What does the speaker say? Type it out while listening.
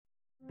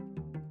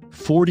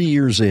40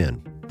 years in,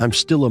 I'm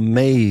still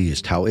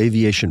amazed how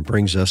aviation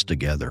brings us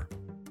together.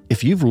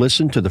 If you've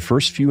listened to the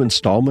first few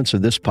installments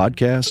of this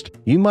podcast,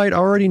 you might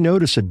already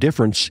notice a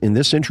difference in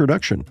this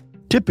introduction.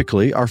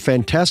 Typically, our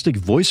fantastic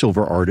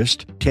voiceover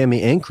artist,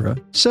 Tammy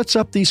Ankra, sets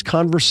up these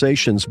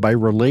conversations by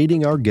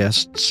relating our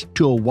guests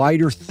to a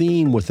wider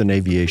theme within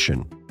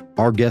aviation.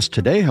 Our guest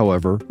today,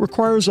 however,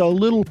 requires a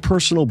little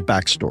personal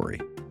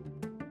backstory.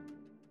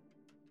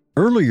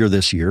 Earlier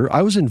this year,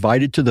 I was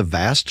invited to the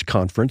VAST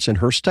conference in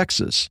Hurst,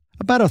 Texas,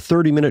 about a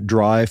 30-minute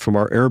drive from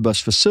our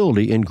Airbus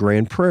facility in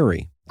Grand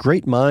Prairie.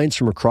 Great minds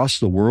from across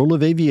the world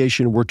of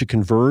aviation were to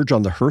converge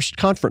on the Hurst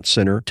Conference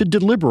Center to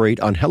deliberate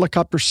on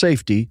helicopter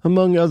safety,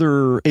 among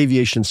other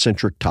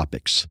aviation-centric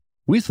topics.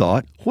 We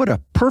thought, what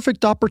a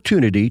perfect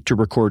opportunity to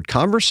record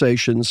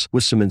conversations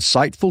with some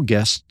insightful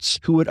guests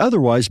who would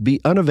otherwise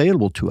be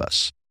unavailable to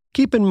us.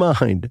 Keep in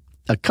mind,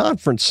 a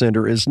conference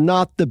center is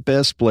not the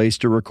best place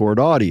to record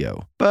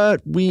audio,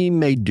 but we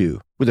made do.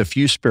 With a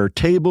few spare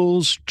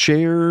tables,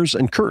 chairs,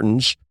 and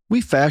curtains, we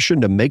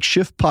fashioned a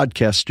makeshift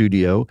podcast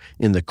studio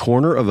in the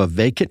corner of a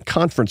vacant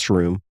conference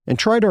room and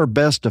tried our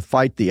best to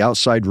fight the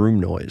outside room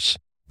noise.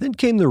 Then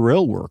came the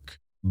real work,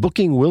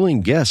 booking willing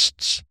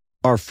guests.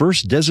 Our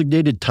first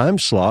designated time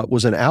slot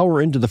was an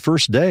hour into the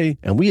first day,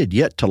 and we had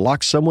yet to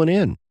lock someone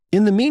in.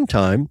 In the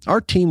meantime,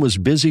 our team was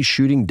busy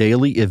shooting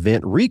daily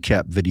event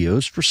recap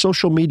videos for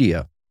social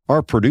media.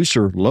 Our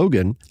producer,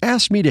 Logan,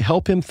 asked me to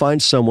help him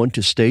find someone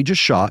to stage a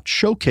shot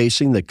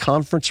showcasing the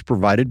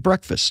conference-provided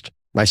breakfast.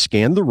 I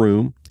scanned the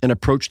room and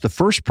approached the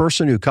first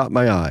person who caught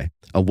my eye,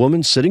 a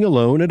woman sitting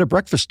alone at a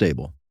breakfast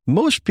table.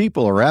 Most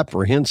people are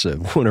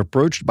apprehensive when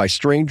approached by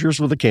strangers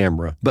with a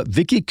camera, but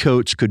Vicki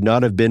Coates could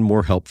not have been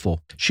more helpful.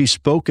 She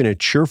spoke in a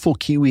cheerful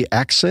Kiwi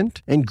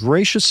accent and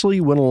graciously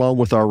went along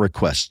with our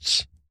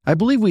requests. I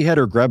believe we had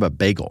her grab a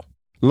bagel.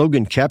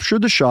 Logan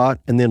captured the shot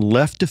and then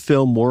left to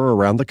film more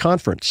around the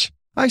conference.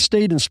 I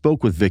stayed and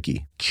spoke with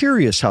Vicki,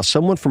 curious how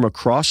someone from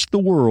across the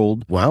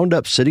world wound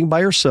up sitting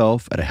by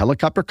herself at a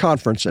helicopter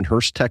conference in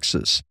Hurst,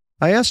 Texas.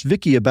 I asked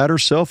Vicki about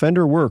herself and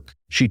her work.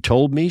 She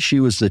told me she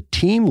was the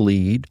team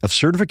lead of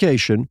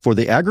certification for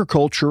the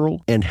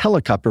agricultural and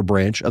helicopter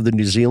branch of the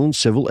New Zealand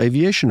Civil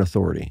Aviation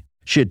Authority.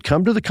 She had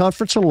come to the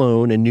conference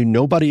alone and knew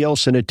nobody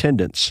else in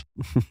attendance.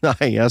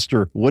 I asked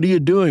her, "What are you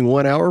doing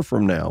 1 hour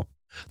from now?"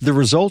 The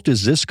result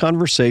is this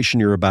conversation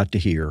you're about to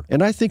hear,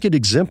 and I think it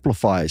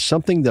exemplifies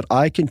something that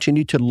I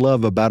continue to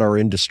love about our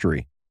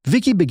industry.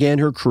 Vicki began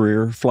her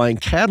career flying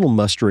cattle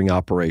mustering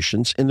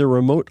operations in the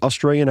remote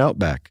Australian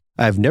outback.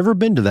 I have never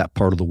been to that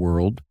part of the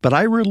world, but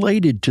I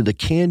related to the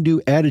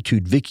can-do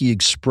attitude Vicki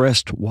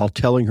expressed while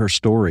telling her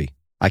story.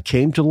 I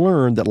came to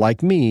learn that,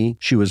 like me,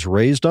 she was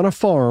raised on a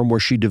farm where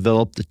she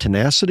developed the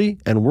tenacity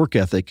and work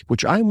ethic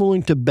which I'm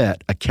willing to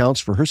bet accounts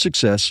for her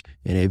success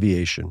in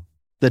aviation.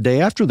 The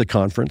day after the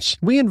conference,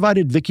 we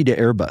invited Vicki to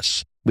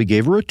Airbus. We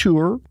gave her a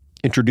tour,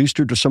 introduced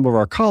her to some of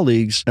our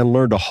colleagues, and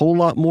learned a whole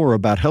lot more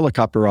about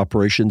helicopter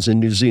operations in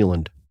New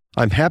Zealand.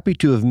 I'm happy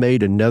to have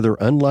made another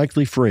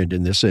unlikely friend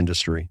in this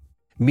industry.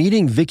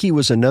 Meeting Vicki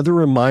was another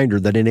reminder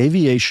that in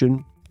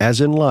aviation,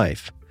 as in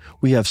life,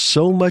 we have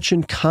so much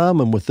in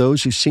common with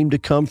those who seem to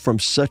come from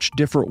such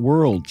different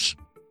worlds.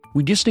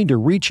 We just need to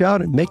reach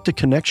out and make the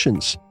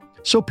connections.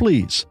 So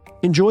please,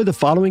 enjoy the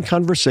following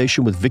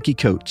conversation with Vicki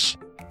Coates.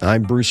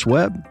 I'm Bruce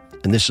Webb,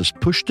 and this is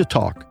Push to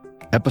Talk,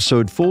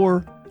 Episode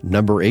 4,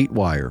 Number 8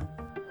 Wire.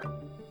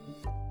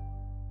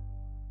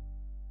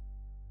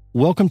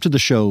 Welcome to the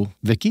show,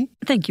 Vicki.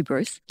 Thank you,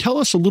 Bruce. Tell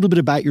us a little bit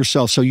about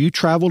yourself. So you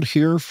traveled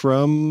here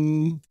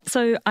from...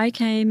 So I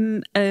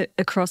came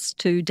across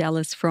to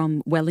Dallas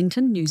from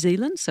Wellington, New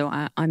Zealand. So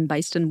I'm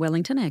based in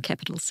Wellington, our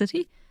capital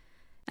city,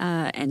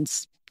 and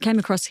came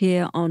across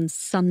here on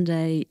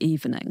Sunday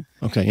evening.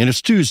 Okay, and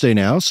it's Tuesday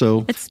now,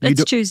 so... It's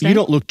Tuesday. You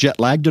don't look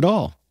jet-lagged at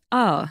all.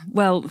 Oh,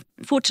 well,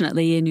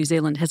 fortunately, Air New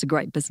Zealand has a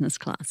great business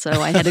class, so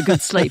I had a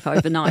good sleep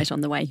overnight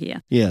on the way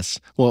here. Yes.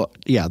 Well,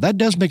 yeah, that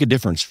does make a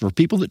difference. For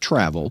people that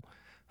travel,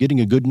 getting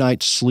a good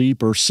night's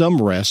sleep or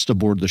some rest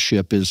aboard the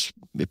ship is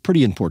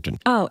pretty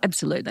important. Oh,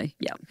 absolutely,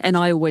 yeah. And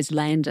I always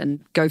land and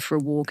go for a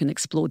walk and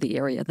explore the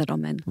area that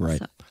I'm in. Right.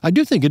 So. I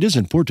do think it is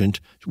important.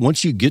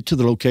 Once you get to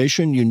the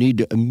location, you need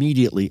to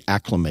immediately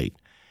acclimate.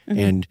 Mm-hmm.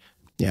 And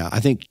yeah,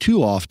 I think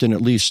too often,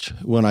 at least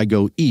when I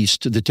go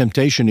east, the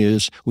temptation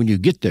is when you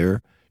get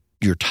there,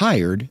 you're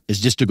tired, is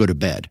just to go to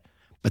bed.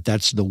 But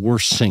that's the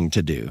worst thing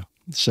to do.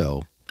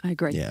 So I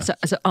agree. Yeah.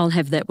 So I'll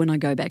have that when I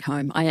go back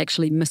home. I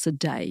actually miss a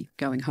day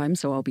going home,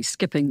 so I'll be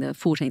skipping the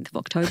 14th of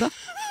October.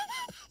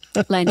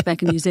 Land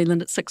back in New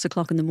Zealand at 6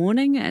 o'clock in the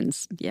morning, and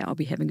yeah, I'll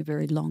be having a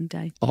very long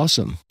day.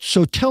 Awesome.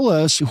 So tell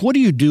us, what do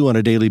you do on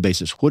a daily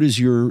basis? What is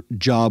your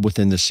job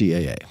within the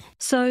CAA?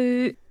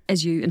 So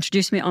as you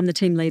introduced me, I'm the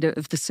team leader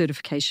of the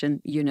certification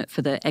unit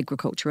for the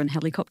agriculture and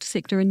helicopter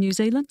sector in New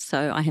Zealand.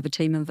 So I have a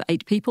team of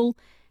 8 people.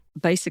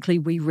 Basically,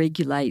 we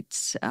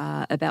regulate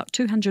about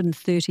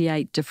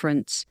 238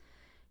 different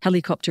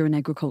helicopter and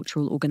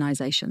agricultural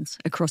organisations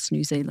across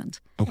New Zealand.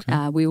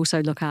 Okay. We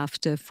also look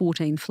after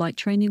 14 flight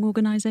training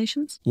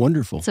organisations.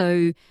 Wonderful.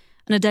 So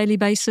On a daily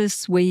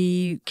basis,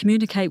 we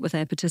communicate with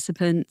our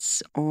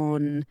participants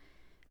on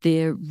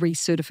their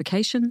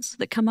recertifications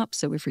that come up.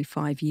 So every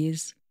 5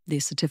 years, their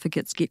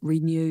certificates get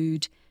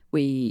renewed.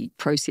 We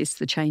process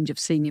the change of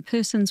senior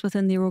persons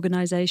within their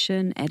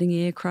organisation, adding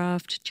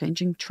aircraft,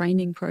 changing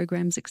training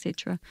programs,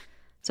 etc.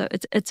 So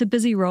it's a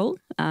busy role,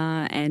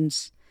 and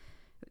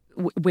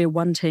we're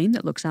one team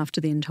that looks after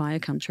the entire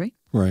country.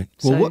 Right.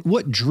 Well,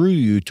 what drew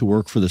you to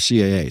work for the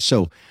CAA?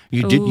 So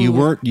you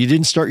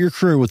didn't start your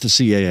career with the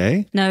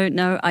CAA?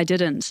 No, I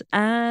didn't.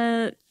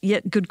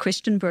 Good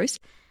question, Bruce.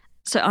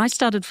 So I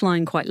started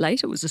flying quite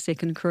late. It was a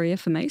second career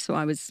for me. So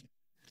I was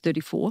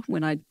 34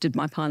 when I did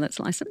my pilot's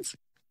license,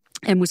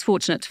 and was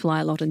fortunate to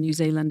fly a lot in New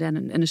Zealand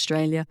and in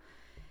Australia.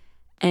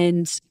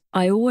 And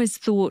I always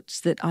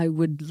thought that I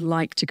would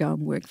like to go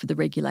and work for the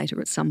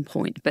regulator at some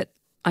point, but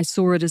I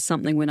saw it as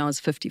something when I was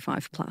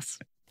 55 plus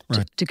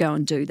to go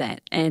and do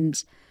that.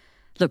 And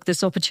look,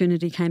 this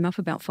opportunity came up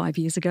about 5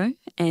 years ago,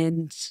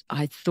 and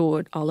I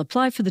thought I'll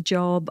apply for the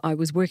job. I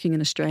was working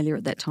in Australia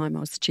at that time.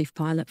 I was the chief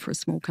pilot for a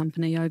small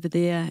company over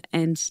there,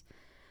 and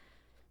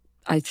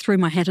I threw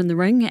my hat in the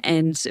ring,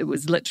 and it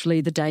was literally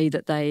the day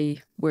that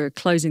they were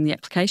closing the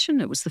application.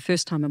 It was the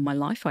first time in my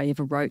life I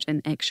ever wrote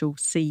an actual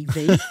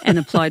CV and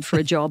applied for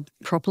a job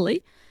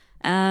properly.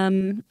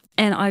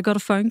 And I got a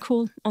phone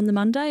call on the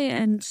Monday,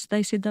 and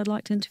they said they'd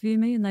like to interview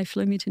me, and they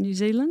flew me to New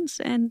Zealand,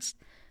 and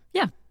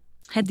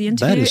had the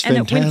interview. That is and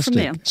fantastic. It went from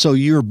there. So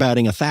you're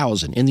batting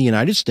 1,000. In the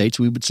United States,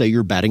 we would say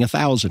you're batting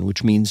 1,000,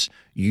 which means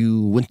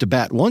you went to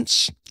bat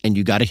once and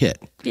you got a hit.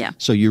 Yeah.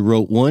 So you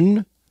wrote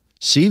one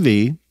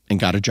CV and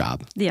got a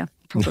job. Yeah,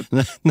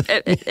 probably.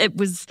 It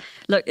was,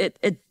 look,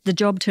 the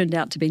job turned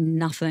out to be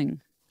nothing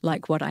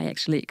like what I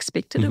actually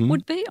expected it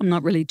would be. I'm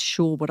not really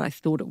sure what I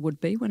thought it would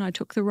be when I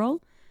took the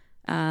role.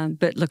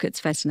 But look, it's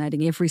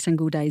fascinating. Every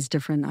single day is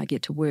different. I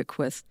get to work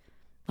with,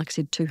 like I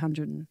said,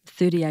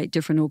 238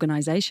 different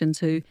organisations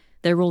who,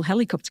 they're all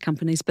helicopter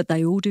companies, but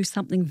they all do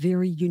something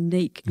very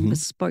unique and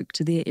bespoke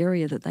to their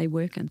area that they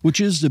work in.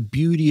 Which is the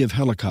beauty of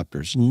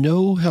helicopters.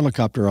 No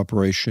helicopter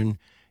operation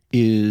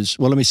is,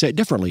 well, let me say it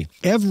differently.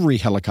 Every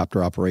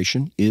helicopter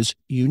operation is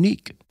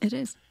unique. It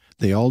is.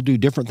 They all do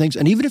different things.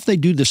 And even if they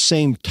do the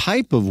same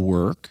type of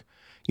work,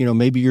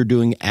 maybe you're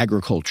doing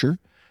agriculture,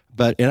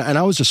 and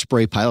I was a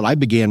spray pilot. I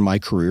began my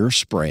career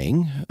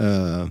spraying.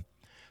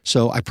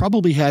 So I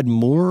probably had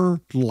more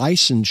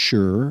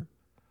licensure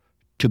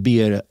to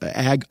be an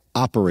ag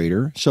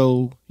operator.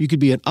 So you could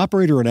be an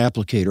operator or an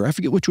applicator. I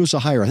forget which was the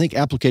higher. I think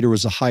applicator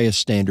was the highest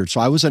standard.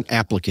 So I was an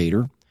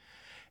applicator.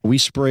 We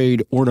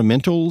sprayed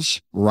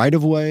ornamentals,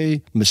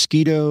 right-of-way,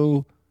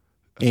 mosquito,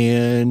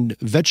 and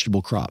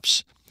vegetable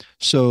crops.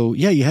 So,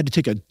 you had to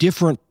take a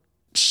different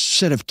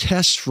set of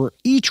tests for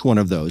each one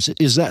of those.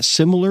 Is that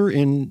similar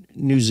in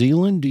New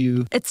Zealand?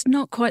 It's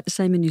not quite the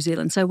same in New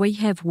Zealand. So we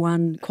have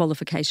one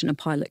qualification, a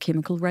pilot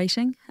chemical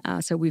rating.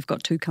 So we've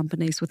got two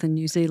companies within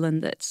New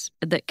Zealand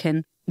that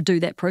can do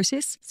that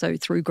process, so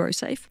through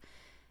GrowSafe.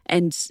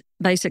 And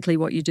basically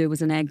what you do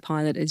as an ag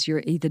pilot is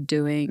you're either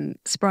doing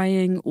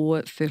spraying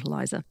or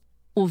fertiliser,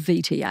 or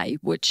VTA,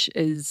 which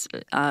is,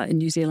 in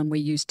New Zealand we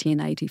use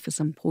 1080 for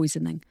some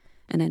poisoning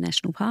in our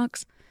national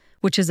parks,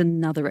 which is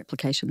another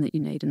application that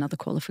you need, another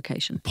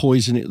qualification.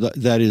 Poisoning,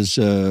 that is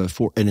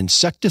for an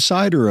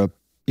insecticide, or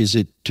is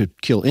it to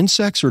kill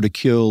insects or to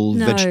kill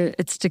No,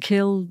 it's to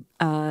kill,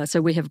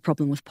 so we have a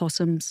problem with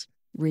possums,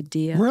 red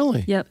deer.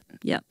 Really? Yep.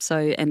 So,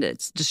 and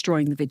it's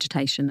destroying the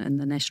vegetation in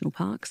the national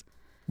parks.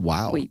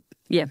 Wow. We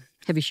have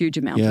a huge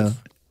amount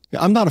of.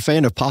 I'm not a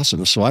fan of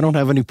possums, so I don't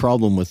have any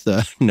problem with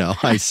no,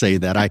 I say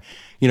that.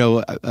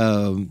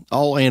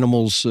 All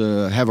animals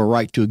have a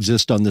right to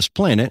exist on this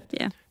planet.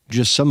 Yeah.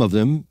 Just some of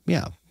them,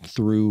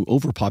 through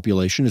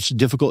overpopulation, it's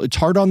difficult. It's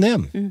hard on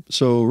them.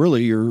 So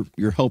really,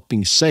 you're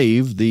helping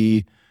save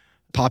the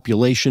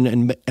population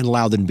and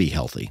allow them to be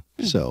healthy.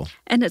 So,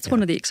 and it's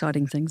one of the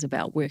exciting things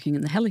about working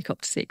in the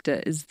helicopter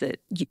sector is that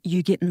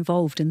you get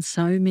involved in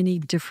so many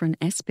different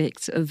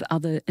aspects of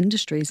other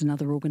industries and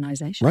other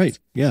organizations. Right.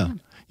 Yeah.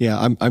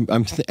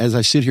 I'm as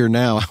I sit here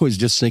now, I was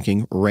just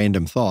thinking,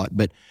 random thought,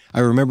 but I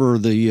remember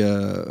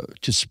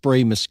to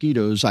spray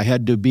mosquitoes, I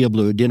had to be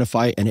able to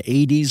identify an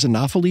Aedes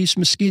anopheles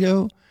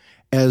mosquito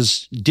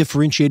as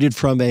differentiated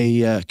from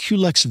a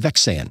Culex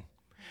vexan.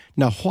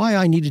 Now, why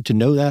I needed to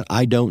know that,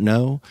 I don't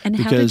know. And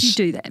how did you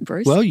do that,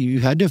 Bruce? Well, you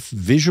had to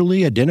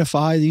visually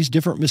identify these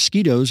different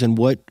mosquitoes and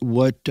what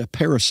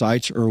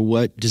parasites or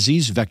what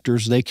disease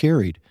vectors they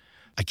carried.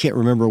 I can't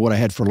remember what I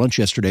had for lunch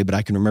yesterday, but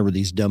I can remember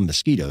these dumb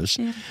mosquitoes.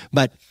 Yeah.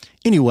 But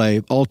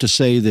anyway, all to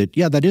say that,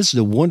 that is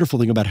the wonderful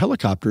thing about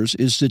helicopters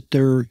is that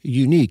they're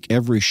unique.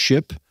 Every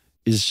ship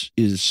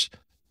is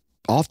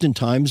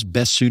oftentimes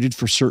best suited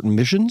for certain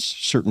missions,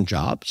 certain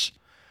jobs.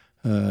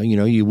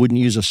 You wouldn't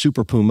use a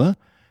Super Puma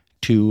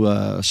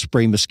to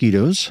spray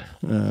mosquitoes,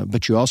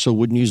 but you also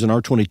wouldn't use an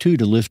R-22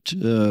 to lift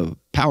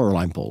power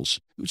line poles.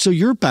 So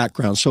your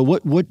background, so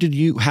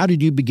how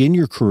did you begin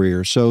your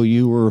career? So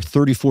you were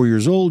 34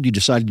 years old, you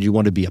decided you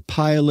wanted to be a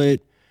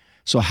pilot.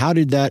 So how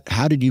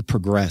did you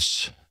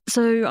progress?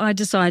 So I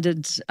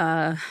decided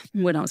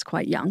when I was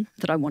quite young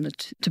that I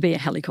wanted to be a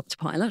helicopter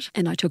pilot,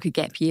 and I took a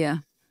gap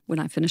year when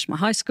I finished my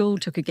high school,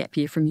 took a gap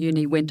year from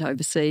uni, went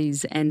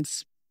overseas and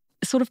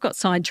sort of got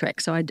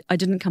sidetracked. So I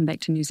didn't come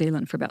back to New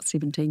Zealand for about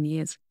 17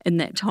 years in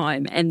that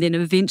time, and then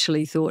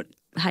eventually thought,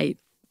 hey,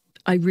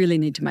 I really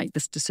need to make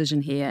this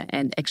decision here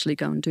and actually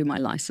go and do my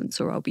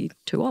license or I'll be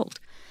too old.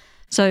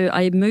 So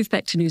I moved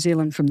back to New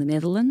Zealand from the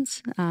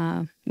Netherlands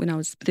when I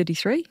was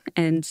 33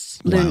 and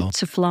learned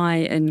to fly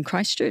in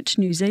Christchurch,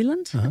 New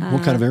Zealand.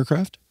 What kind of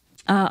aircraft?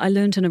 I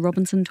learned in a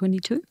Robinson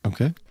 22.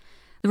 Okay.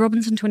 The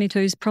Robinson 22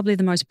 is probably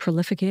the most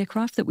prolific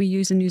aircraft that we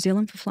use in New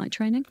Zealand for flight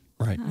training.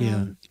 Right,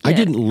 yeah. I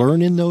didn't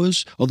learn in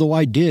those, although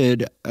I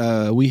did.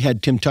 We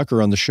had Tim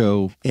Tucker on the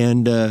show,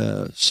 and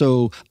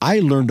so I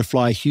learned to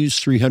fly Hughes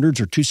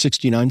 300s or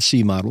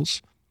 269C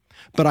models,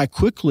 but I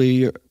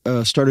quickly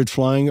started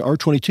flying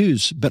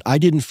R-22s, but I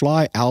didn't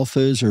fly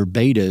alphas or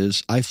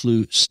betas. I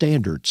flew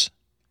standards,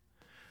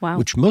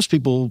 which most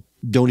people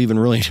don't even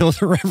really know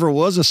there ever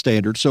was a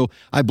standard. So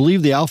I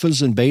believe the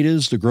alphas and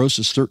betas, the gross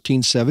is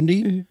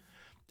 1370. Mm-hmm.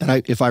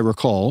 And if I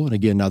recall, and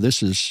again, now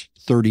this is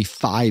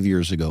 35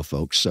 years ago,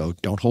 folks, so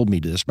don't hold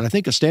me to this, but I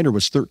think a standard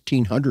was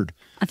 1,300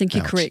 I think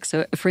you're correct.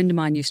 So a friend of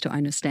mine used to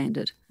own a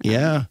standard.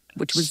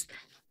 Which was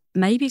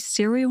maybe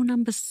serial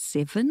number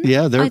 7.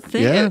 Yeah, I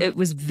think it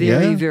was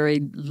very,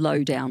 very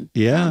low down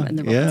in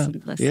the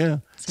Robinson list. Yeah.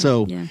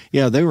 So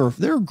they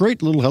were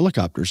great little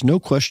helicopters, no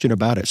question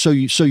about it. So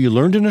you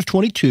learned in a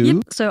 22.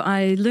 Yep. So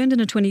I learned in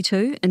a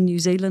 22 in New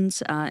Zealand,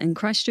 in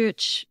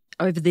Christchurch.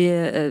 Over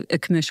there, a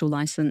commercial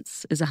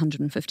license is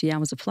 150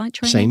 hours of flight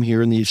training. Same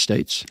here in the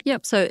States.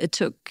 Yep. So it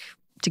took,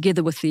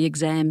 together with the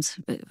exams,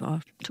 it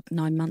took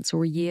 9 months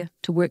or a year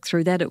to work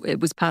through that. It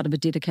was part of a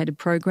dedicated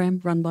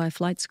program run by a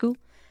flight school.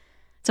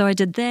 So I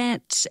did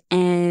that,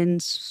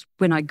 and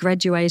when I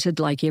graduated,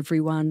 like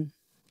everyone,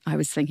 I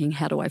was thinking,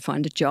 how do I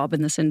find a job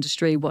in this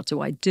industry? What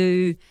do I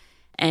do?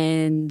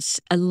 And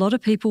a lot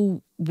of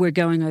people were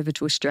going over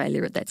to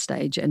Australia at that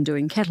stage and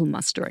doing cattle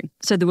mustering.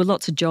 So there were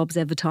lots of jobs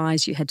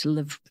advertised. You had to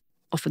live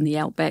off in the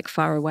outback,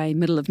 far away,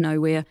 middle of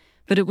nowhere.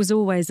 But it was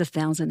always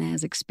 1,000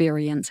 hours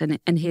experience, and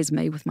here's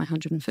me with my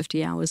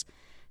 150 hours.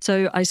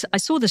 So I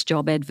saw this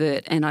job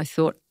advert, and I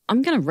thought,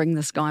 I'm going to ring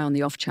this guy on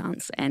the off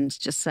chance and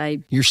just say...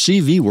 Your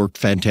CV worked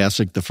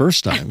fantastic the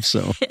first time,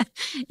 so...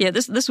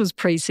 this was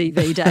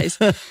pre-CV days.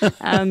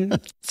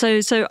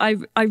 So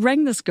I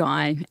rang this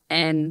guy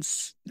and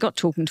got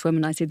talking to him,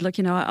 and I said, look,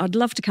 I'd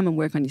love to come and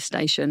work on your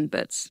station,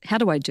 but how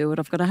do I do it?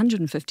 I've got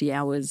 150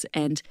 hours,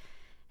 and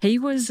he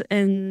was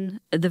in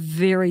the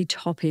very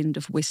top end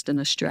of Western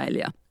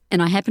Australia.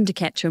 And I happened to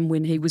catch him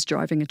when he was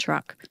driving a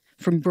truck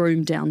from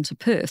Broome down to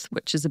Perth,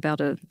 which is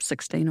about a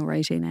 16 or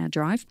 18-hour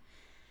drive.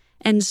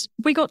 And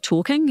we got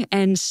talking,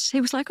 and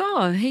he was like,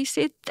 he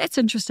said, that's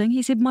interesting.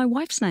 He said, my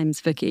wife's name's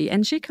Vicki,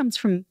 and she comes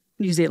from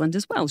New Zealand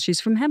as well.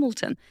 She's from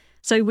Hamilton.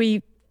 So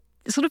we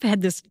sort of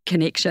had this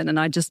connection, and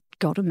I just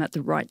got him at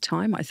the right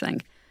time, I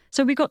think.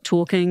 So we got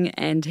talking,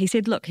 and he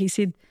said,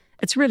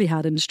 it's a really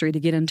hard industry to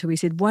get into. He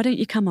said, why don't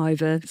you come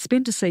over,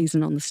 spend a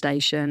season on the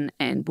station,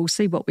 and we'll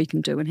see what we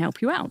can do and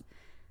help you out.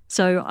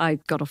 So I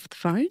got off the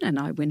phone, and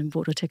I went and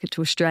bought a ticket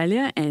to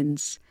Australia,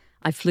 and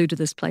I flew to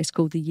this place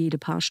called the Yeda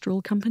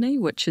Pastoral Company,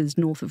 which is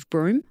north of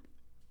Broome.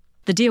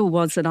 The deal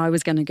was that I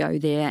was going to go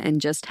there and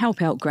just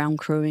help out ground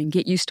crewing,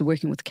 get used to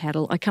working with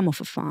cattle. I come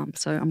off a farm,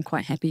 so I'm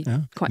quite happy,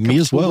 quite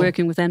comfortable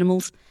working with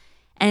animals.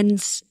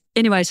 And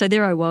anyway, so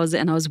there I was,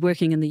 and I was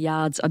working in the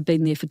yards. I'd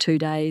been there for 2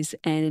 days,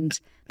 and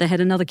they had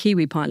another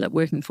Kiwi pilot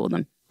working for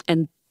them.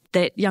 And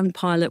that young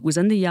pilot was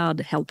in the yard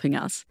helping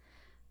us.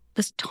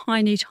 This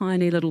tiny,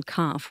 tiny little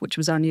calf, which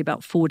was only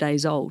about 4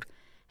 days old,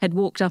 had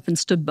walked up and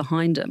stood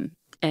behind him.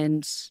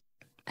 And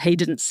he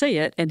didn't see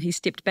it, and he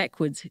stepped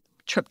backwards,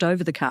 tripped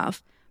over the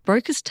calf,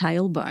 broke his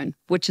tailbone,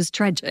 which is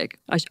tragic.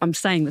 I'm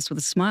saying this with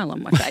a smile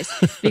on my face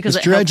because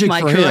it helped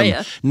my career.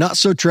 Him. Not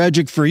so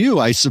tragic for you,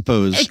 I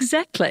suppose.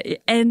 Exactly.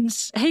 And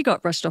he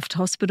got rushed off to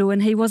hospital,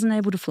 and he wasn't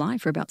able to fly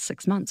for about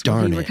 6 months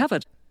when he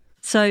recovered.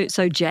 So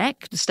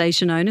Jack, the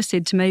station owner,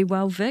 said to me,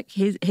 well, Vic,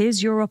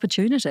 here's your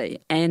opportunity.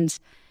 And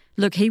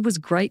look, he was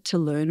great to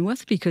learn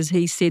with because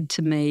he said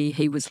to me,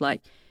 he was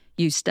like,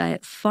 you stay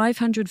at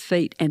 500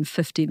 feet and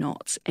 50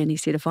 knots. And he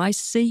said, if I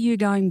see you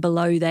going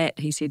below that,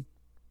 he said,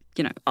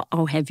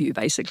 I'll have you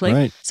basically.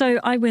 Right. So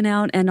I went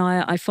out and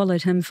I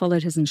followed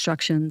his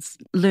instructions,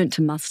 learnt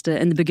to muster.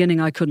 In the beginning,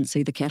 I couldn't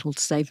see the cattle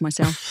to save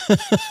myself.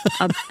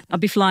 I'd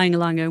be flying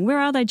along going, where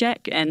are they,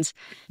 Jack? And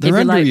they're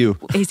under you.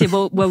 He said,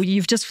 well,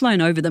 you've just flown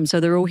over them, so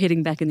they're all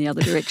heading back in the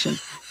other direction.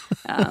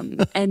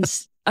 And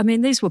I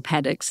mean, these were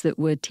paddocks that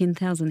were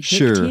 10,000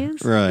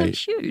 hectares. Right. They're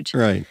huge.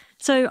 Right.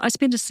 So I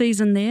spent a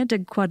season there,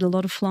 did quite a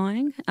lot of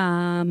flying.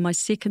 My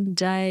second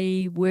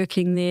day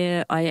working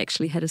there, I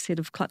actually had a set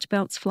of clutch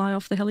belts fly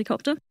off the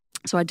helicopter.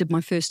 So I did my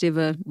first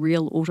ever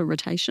real auto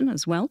rotation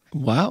as well.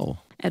 Wow.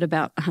 At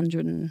about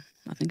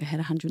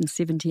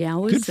 170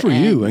 hours. Good for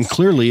you. And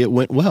clearly it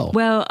went well.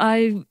 Well,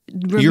 I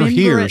remember You're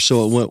here,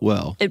 so it went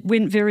well. It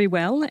went very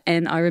well.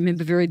 And I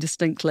remember very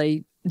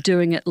distinctly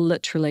doing it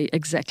literally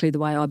exactly the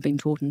way I've been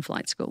taught in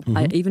flight school.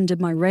 I even did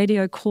my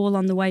radio call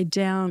on the way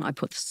down. I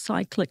put the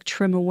cyclic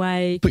trim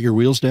away. Put your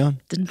wheels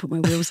down? Didn't put my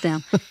wheels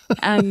down.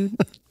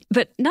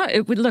 But no,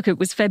 it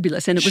was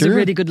fabulous, and it was a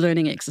really good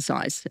learning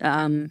exercise.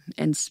 And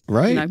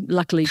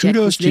luckily, Jack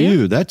kudos was to there.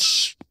 you.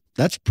 That's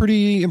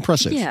pretty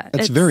impressive. Yeah,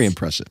 that's very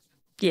impressive.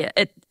 Yeah,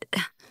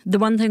 the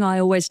one thing I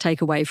always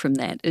take away from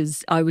that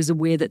is I was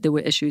aware that there were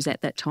issues at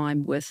that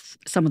time with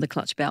some of the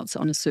clutch belts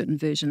on a certain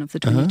version of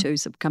the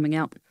 22s that were coming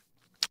out.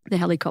 The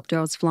helicopter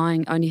I was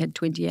flying only had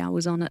 20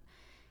 hours on it.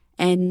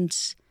 And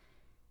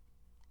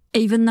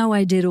even though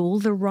I did all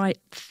the right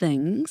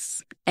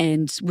things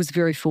and was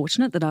very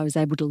fortunate that I was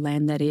able to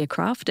land that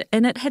aircraft,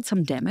 and it had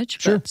some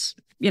damage, but,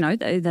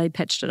 they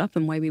patched it up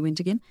and away we went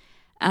again.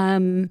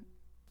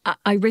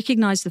 I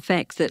recognised the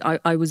fact that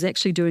I was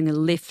actually doing a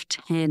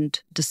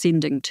left-hand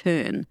descending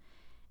turn,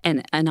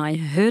 and I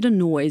heard a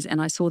noise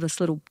and I saw this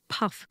little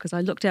puff because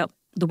I looked out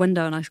the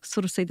window and I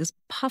sort of see this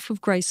puff of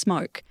grey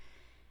smoke.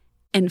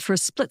 And for a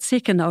split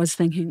second, I was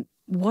thinking,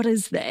 what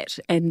is that?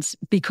 And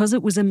because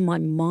it was in my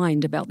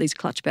mind about these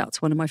clutch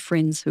belts, one of my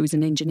friends who's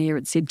an engineer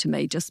had said to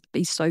me, just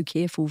be so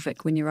careful,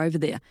 Vic, when you're over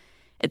there.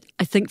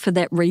 I think for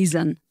that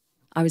reason,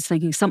 I was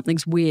thinking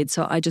something's weird.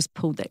 So I just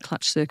pulled that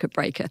clutch circuit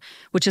breaker,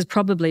 which is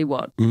probably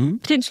what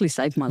potentially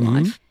saved my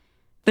life.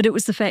 But it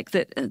was the fact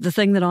that the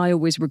thing that I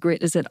always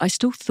regret is that I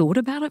still thought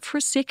about it for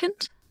a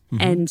second.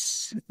 And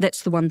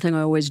that's the one thing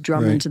I always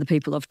drum into the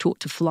people I've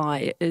taught to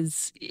fly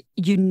is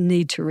you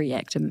need to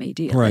react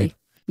immediately. Right.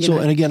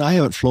 And again, I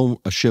haven't flown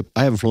a ship.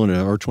 I haven't flown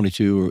an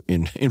R-22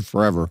 in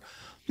forever.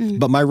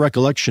 But my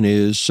recollection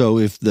is, so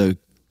if the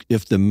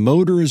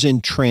motor is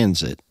in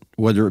transit,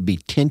 whether it be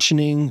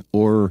tensioning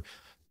or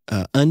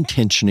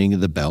untensioning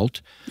the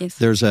belt,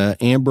 there's an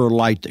amber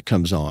light that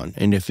comes on.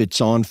 And if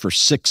it's on for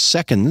 6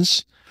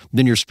 seconds,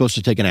 then you're supposed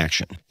to take an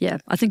action. Yeah,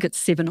 I think it's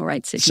 7 or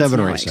 8 seconds. 7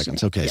 or 8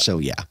 seconds. Okay, so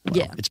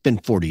it's been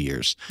 40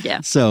 years. Yeah.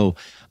 So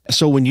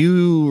when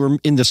you were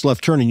in this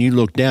left turn and you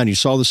looked down, you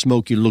saw the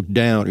smoke, you looked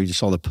down, or you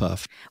saw the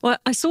puff? Well,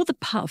 I saw the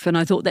puff and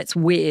I thought that's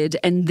weird.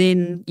 And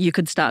then you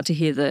could start to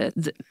hear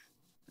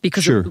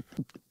because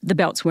the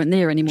belts weren't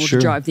there anymore to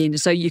drive the engine,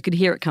 so you could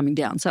hear it coming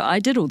down. So I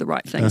did all the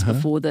right things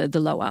before the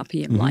low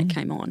RPM light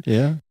came on.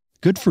 Yeah,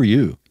 good for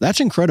you. That's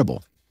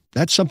incredible.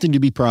 That's something to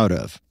be proud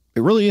of.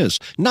 It really is.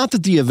 Not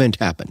that the event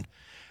happened,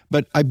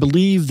 but I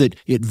believe that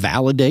it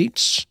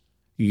validates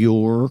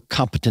your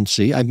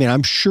competency. I mean,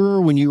 I'm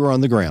sure when you were on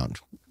the ground,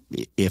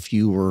 if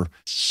you were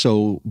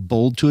so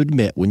bold to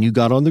admit when you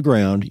got on the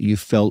ground, you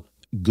felt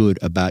good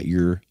about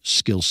your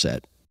skill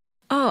set.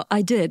 Oh,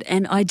 I did.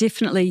 And I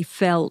definitely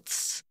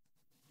felt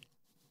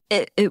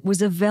it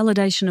was a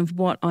validation of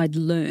what I'd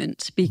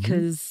learned,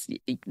 because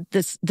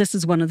this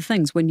is one of the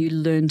things when you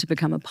learn to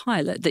become a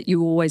pilot that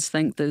you always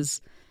think there's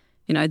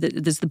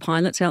the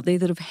pilots out there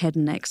that have had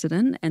an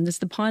accident and there's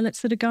the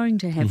pilots that are going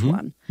to have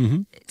one.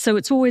 So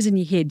it's always in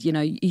your head,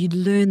 you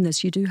learn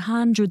this, you do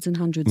hundreds and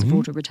hundreds of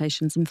auto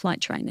rotations and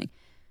flight training,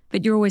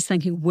 but you're always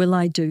thinking, will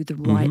I do the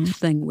right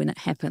thing when it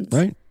happens?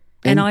 Right.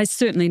 And I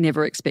certainly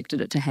never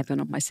expected it to happen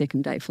on my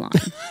second day flying.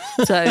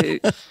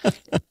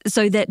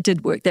 So that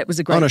did work. That was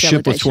a great validation. On a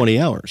ship with 20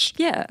 hours.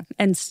 Yeah.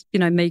 And,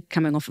 me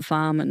coming off a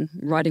farm and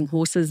riding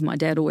horses, my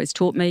dad always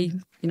taught me,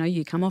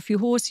 you come off your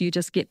horse, you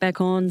just get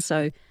back on.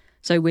 So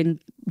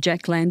when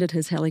Jack landed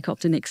his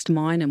helicopter next to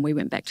mine and we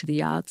went back to the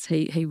yards,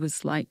 he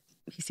was like,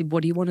 he said,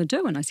 what do you want to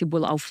do? And I said,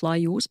 well, I'll fly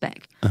yours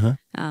back.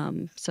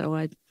 So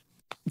I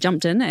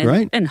jumped in,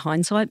 and in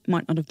hindsight,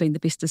 might not have been the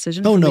best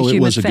decision. Oh no, it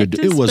was a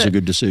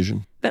good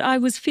decision. But I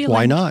was feeling,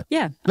 why not?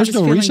 Yeah, there's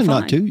no reason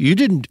not to. You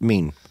didn't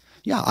mean.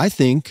 Yeah, I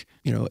think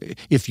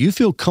if you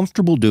feel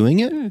comfortable doing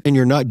it and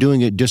you're not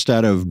doing it just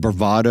out of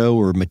bravado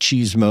or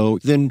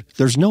machismo, then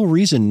there's no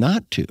reason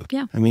not to.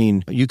 Yeah. I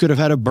mean, you could have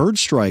had a bird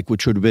strike,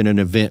 which would have been an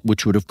event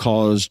which would have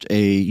caused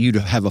you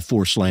to have a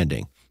forced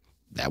landing.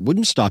 That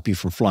wouldn't stop you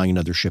from flying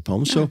another ship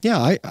home. So,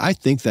 I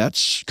think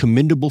that's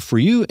commendable for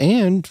you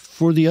and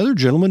for the other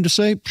gentleman to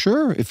say,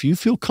 sure, if you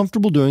feel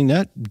comfortable doing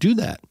that, do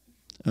that.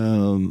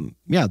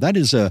 That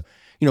is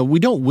we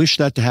don't wish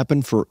that to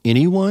happen for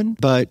anyone.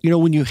 But,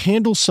 when you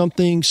handle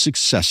something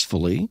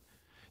successfully,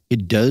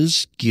 it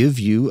does give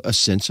you a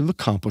sense of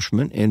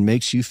accomplishment and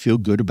makes you feel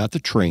good about the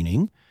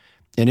training.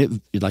 And it,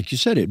 like you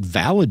said, it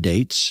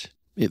validates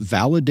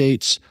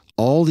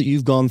all that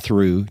you've gone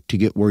through to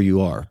get where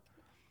you are.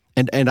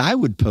 And I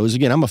would pose,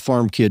 again, I'm a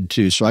farm kid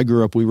too, so I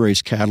grew up, we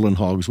raised cattle and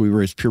hogs. We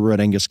raised purebred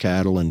Angus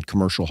cattle and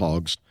commercial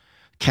hogs.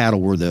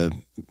 Cattle were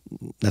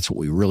that's what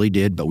we really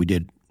did, but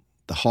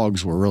the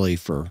hogs were really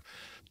to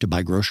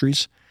buy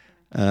groceries.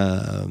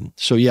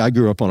 I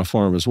grew up on a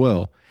farm as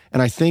well.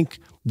 And I think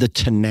the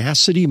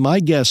tenacity, my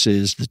guess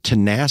is the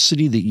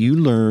tenacity that you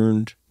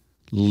learned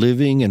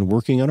living and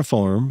working on a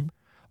farm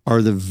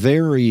are the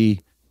very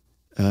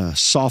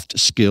soft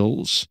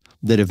skills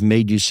that have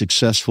made you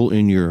successful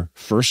in your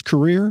first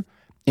career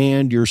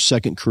and your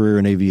second career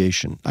in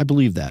aviation. I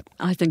believe that.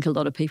 I think a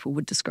lot of people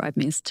would describe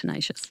me as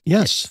tenacious.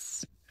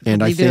 Yes.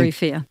 And I think very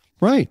fair.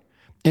 Right.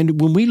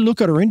 And when we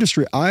look at our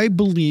industry, I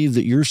believe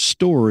that your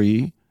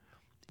story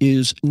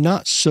is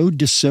not so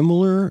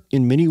dissimilar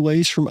in many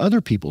ways from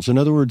other people's. In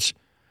other words,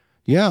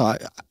 yeah,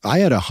 I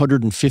had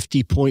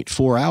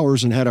 150.4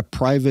 hours and had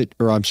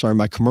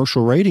my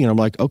commercial rating. And I'm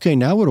like, okay,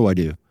 now what do I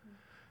do?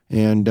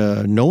 And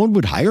no one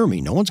would hire me.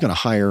 No one's going to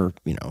hire,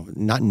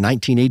 not in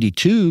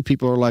 1982.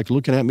 People are like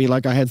looking at me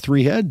like I had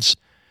 3 heads.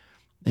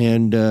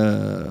 And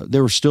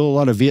there were still a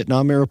lot of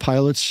Vietnam-era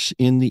pilots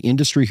in the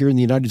industry here in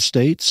the United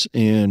States.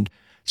 And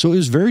so it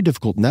was very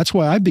difficult. And that's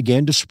why I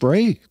began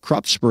to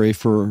crop spray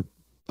for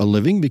a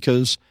living,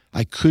 because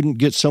I couldn't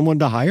get someone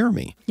to hire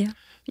me. Yeah.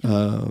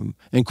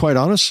 And quite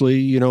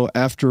honestly,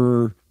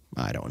 after,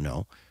 I don't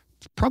know,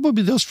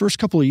 probably those first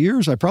couple of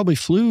years, I probably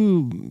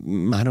flew,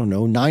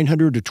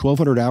 900 to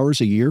 1,200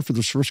 hours a year for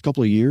those first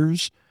couple of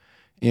years.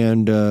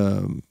 And,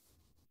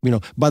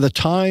 by the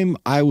time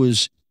I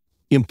was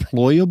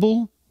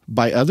employable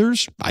by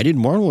others, I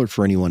didn't want to work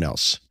for anyone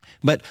else.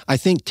 But I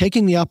think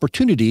taking the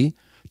opportunity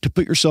to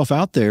put yourself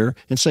out there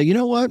and say, you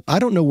know what, I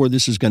don't know where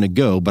this is going to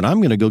go, but I'm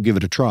going to go give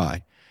it a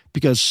try.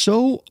 Because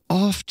so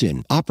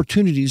often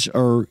opportunities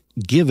are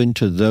given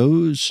to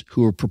those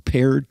who are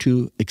prepared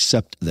to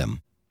accept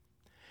them.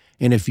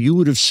 And if you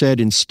would have said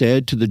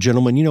instead to the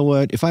gentleman, you know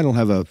what, if I don't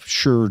have a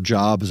sure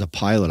job as a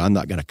pilot, I'm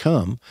not going to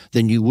come,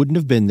 then you wouldn't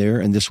have been there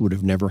and this would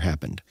have never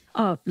happened.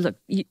 Oh, look,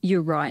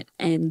 you're right.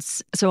 And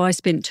so I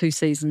spent 2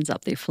 seasons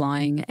up there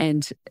flying,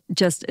 and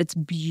it's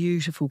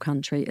beautiful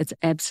country. It's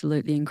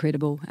absolutely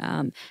incredible.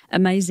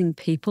 Amazing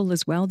people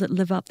as well that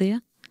live up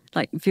there,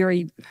 like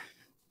very,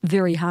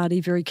 very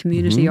hardy, very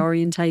community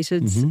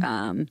orientated.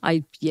 Mm-hmm.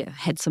 I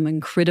had some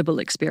incredible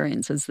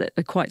experiences that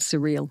are quite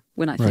surreal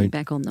when I think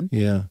back on them.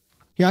 Yeah.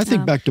 Yeah, I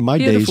think back to my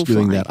days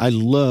doing flying.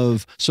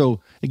 that. So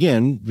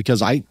again,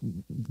 because I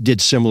did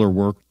similar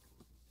work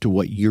to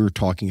what you're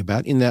talking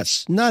about, in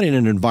that's not in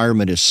an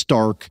environment as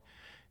stark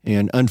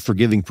and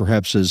unforgiving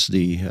perhaps as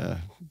the,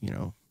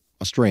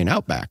 Australian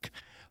outback.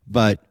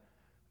 But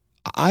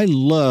I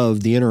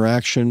love the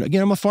interaction.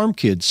 Again, I'm a farm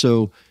kid.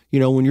 So,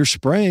 when you're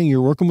spraying,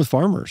 you're working with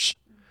farmers.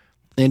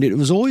 And it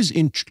was always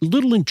a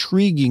little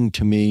intriguing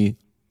to me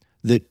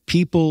that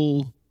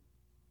people,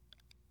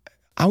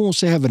 I won't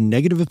say have a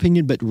negative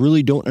opinion, but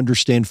really don't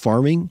understand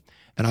farming.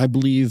 And I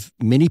believe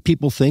many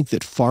people think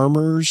that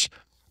farmers,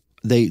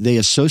 they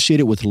associate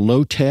it with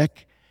low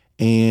tech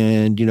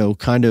and,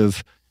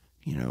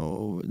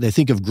 they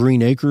think of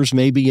Green Acres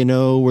maybe,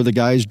 where the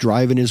guy's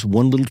driving his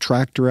one little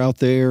tractor out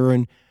there.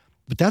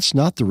 But that's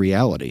not the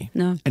reality.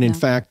 No. And in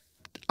fact,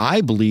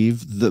 I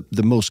believe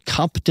the most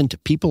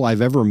competent people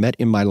I've ever met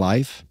in my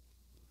life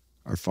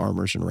are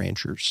farmers and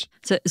ranchers.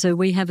 So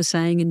we have a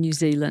saying in New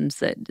Zealand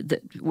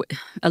that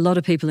a lot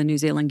of people in New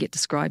Zealand get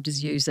described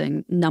as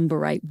using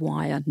number 8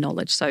 wire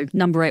knowledge. So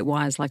number 8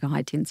 wire is like a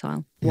high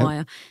tensile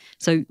wire.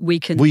 So we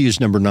use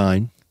number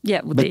 9.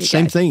 Yeah, well, but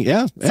same thing.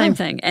 Yeah, same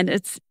thing. And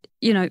it's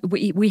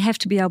we have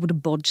to be able to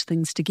bodge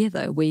things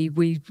together.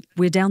 We're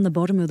down the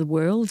bottom of the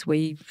world.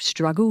 We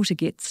struggle to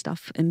get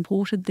stuff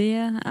imported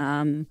there.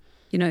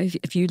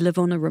 If you live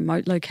on a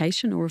remote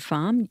location or a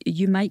farm,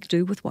 you make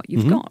do with what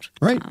you've got.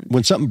 Right.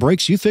 When something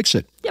breaks, you fix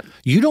it. Yep.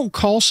 You don't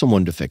call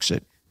someone to fix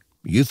it.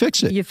 You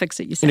fix it. You fix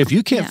it yourself. And if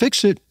you can't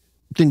fix it,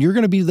 then you're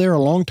going to be there a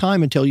long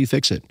time until you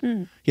fix it.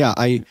 Yeah,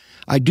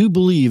 I do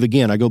believe,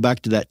 again, I go back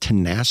to that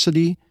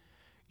tenacity.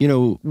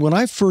 When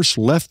I first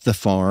left the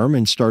farm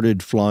and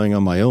started flying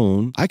on my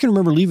own, I can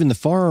remember leaving the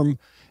farm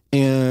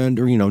and,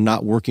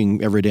 not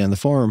working every day on the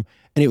farm.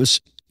 And it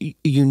was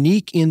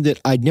unique in that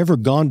I'd never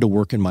gone to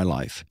work in my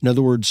life. In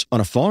other words, on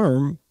a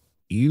farm,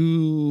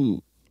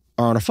 you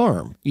are on a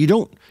farm. You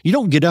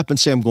don't get up and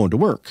say, I'm going to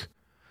work.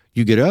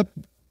 You get up,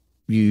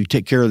 you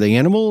take care of the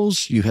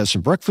animals, you have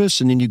some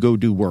breakfast, and then you go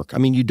do work. I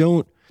mean,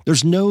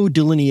 there's no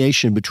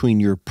delineation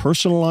between your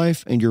personal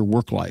life and your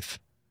work life.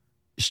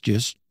 It's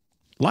just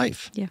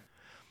life. Yeah.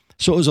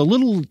 So it was a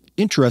little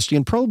interesting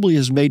and probably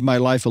has made my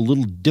life a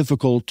little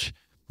difficult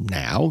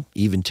now,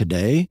 even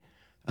today,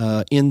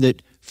 in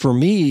that for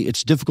me,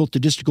 it's difficult to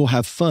just go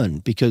have fun,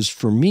 because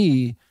for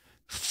me,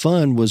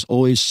 fun was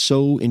always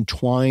so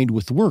entwined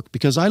with work,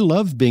 because I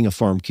love being a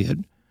farm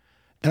kid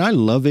and I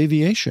love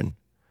aviation.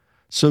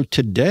 So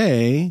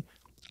today,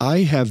 I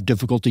have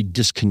difficulty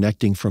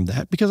disconnecting from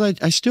that because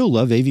I still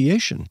love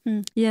aviation.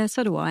 Yeah,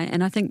 so do I.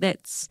 And I think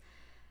that's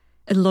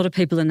a lot of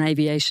people in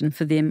aviation,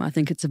 for them, I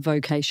think it's a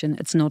vocation.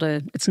 It's not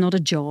a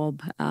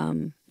job.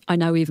 I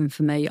know even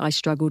for me, I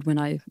struggled when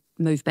I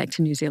moved back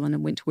to New Zealand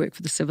and went to work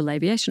for the Civil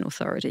Aviation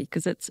Authority,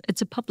 because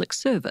it's a public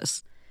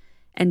service.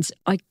 And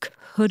I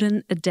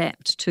couldn't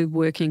adapt to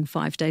working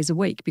 5 days a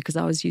week because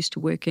I was used to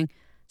working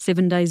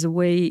 7 days a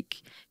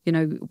week.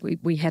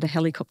 We had a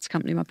helicopter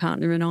company, my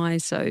partner and I,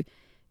 so,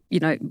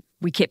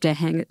 we kept our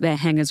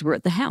hangars were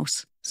at the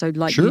house. So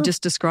like you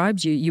just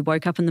described, you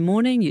woke up in the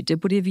morning, you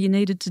did whatever you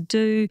needed to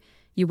do,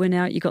 you went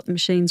out, you got the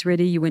machines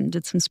ready, you went and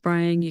did some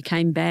spraying, you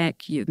came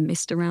back, you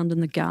messed around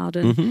in the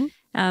garden.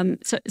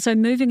 So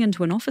moving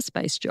into an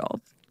office-based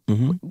job,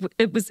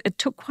 it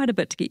took quite a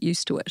bit to get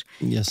used to it.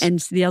 Yes. And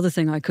the other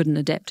thing I couldn't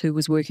adapt to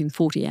was working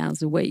 40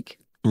 hours a week.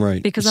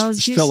 Right. Because I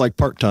was felt like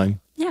part-time.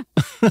 Yeah.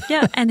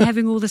 Yeah, and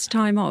having all this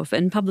time off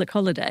and public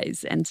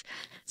holidays. And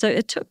so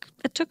it took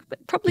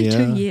probably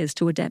 2 years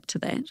to adapt to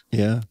that.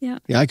 Yeah.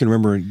 I can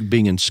remember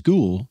being in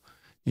school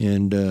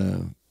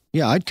and,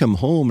 I'd come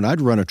home and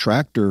I'd run a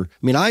tractor.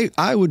 I mean,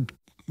 I would,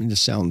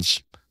 this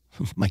sounds,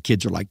 my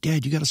kids are like,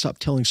 Dad, you got to stop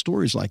telling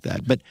stories like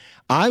that. But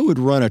I would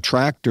run a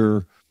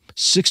tractor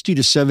 60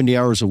 to 70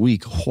 hours a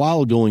week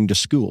while going to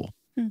school.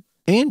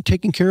 And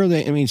taking care of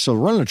so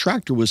running a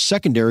tractor was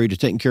secondary to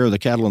taking care of the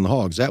cattle and the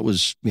hogs. That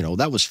was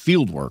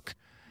field work.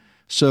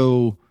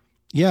 So,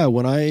 yeah,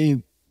 when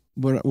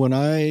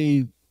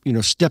I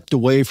stepped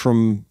away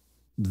from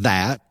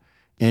that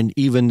and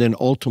even then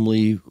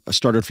ultimately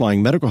started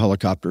flying medical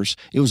helicopters,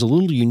 it was a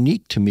little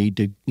unique to me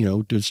to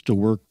go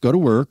to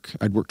work.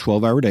 I'd work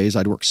 12-hour days.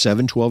 I'd work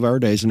 7 12-hour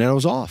days, and then I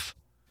was off.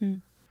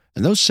 And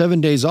those 7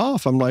 days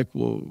off, I'm like,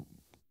 well,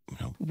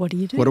 what do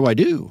you do? What do I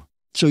do?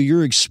 So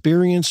your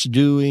experience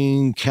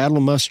doing cattle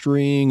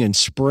mustering and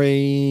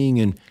spraying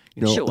and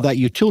that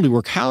utility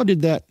work, how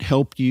did that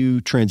help you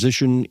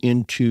transition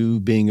into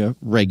being a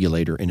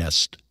regulator in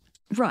EST?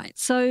 Right.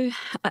 So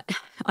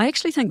I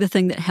actually think the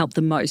thing that helped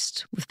the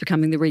most with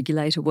becoming the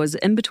regulator was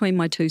in between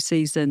my 2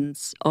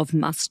 seasons of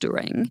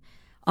mustering,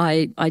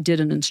 I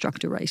did an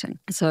instructor rating.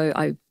 So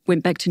I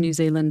went back to New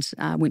Zealand,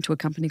 went to a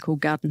company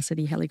called Garden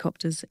City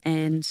Helicopters,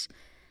 and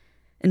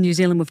in New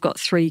Zealand, we've got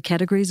 3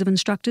 categories of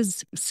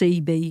instructors, C,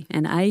 B,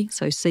 and A.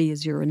 So C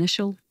is your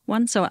initial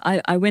one. So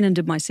I went and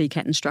did my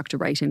CCAT instructor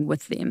rating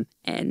with them,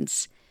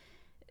 and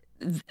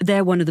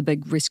they're one of the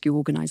big rescue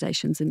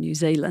organisations in New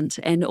Zealand,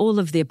 and all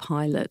of their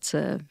pilots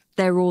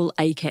they're all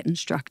ACAT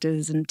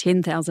instructors and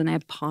 10,000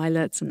 ab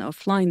pilots, and they're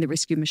flying the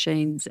rescue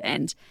machines,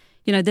 and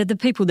they're the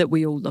people that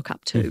we all look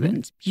up to,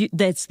 and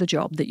that's the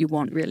job that you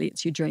want, really.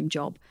 It's your dream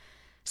job.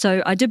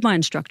 So I did my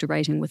instructor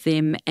rating with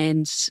them,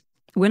 and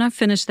when I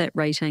finished that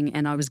rating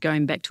and I was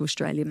going back to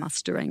Australia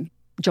mustering,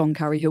 John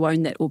Curry, who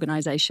owned that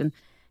organisation,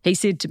 he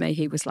said to me,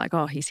 he was like,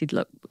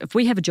 look, if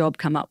we have a job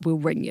come up, we'll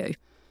ring you.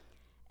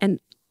 And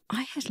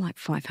I had like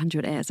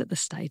 500 hours at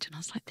this stage, and I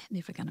was like, they're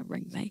never going to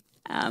ring me.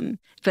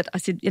 But I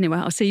said, anyway,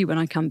 I'll see you when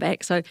I come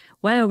back. So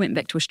I went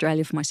back to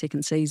Australia for my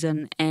second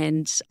season,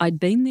 and I'd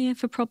been there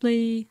for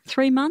probably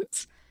 3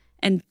 months.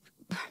 And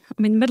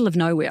in the middle of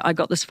nowhere, I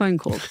got this phone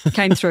call,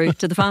 came through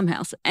to the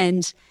farmhouse,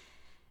 and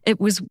it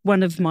was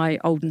one of my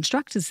old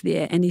instructors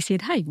there, and he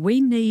said, hey,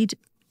 we need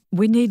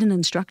an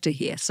instructor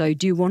here. So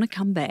do you want to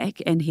come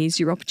back, and here's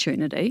your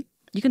opportunity.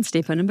 You can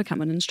step in and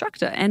become an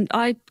instructor. And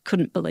I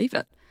couldn't believe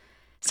it.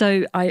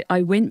 So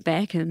I went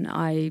back and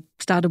I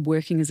started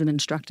working as an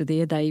instructor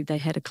there. They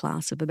had a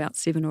class of about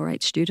 7 or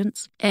 8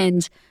 students,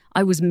 and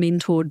I was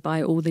mentored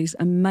by all these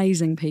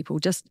amazing people,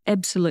 just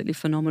absolutely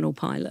phenomenal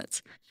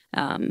pilots.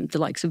 The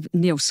likes of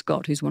Neil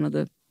Scott, who's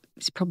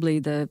he's probably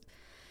the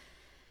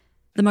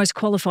most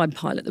qualified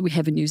pilot that we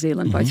have in New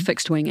Zealand, both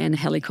fixed wing and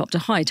helicopter,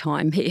 high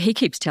time. He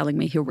keeps telling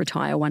me he'll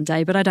retire one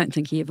day, but I don't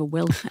think he ever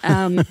will.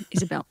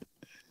 He's about,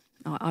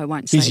 I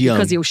won't say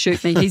because he'll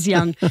shoot me. He's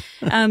young.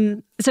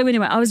 So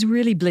anyway, I was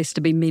really blessed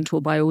to be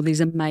mentored by all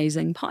these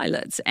amazing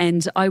pilots.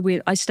 And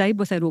I stayed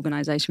with that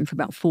organisation for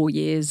about 4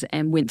 years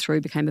and went through,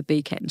 became a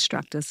BCAT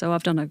instructor. So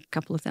I've done a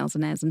couple of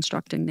thousand hours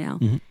instructing now.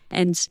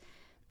 And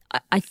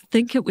I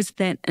think it was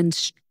that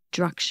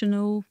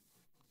instructional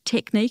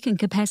technique and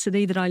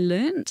capacity that I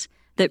learnt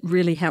that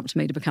really helped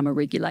me to become a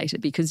regulator,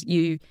 because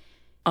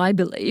I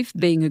believe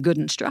being a good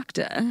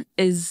instructor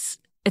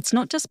it's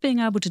not just being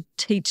able to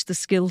teach the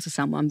skill to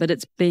someone, but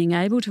it's being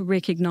able to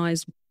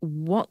recognise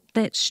what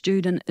that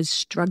student is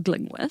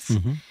struggling with,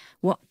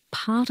 what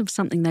part of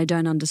something they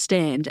don't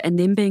understand, and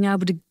then being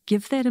able to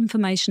give that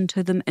information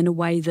to them in a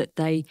way that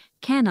they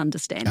can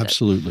understand it.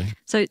 Absolutely.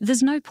 So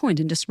there's no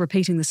point in just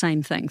repeating the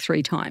same thing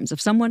 3 times.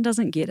 If someone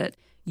doesn't get it,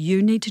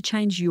 you need to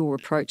change your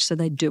approach so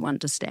they do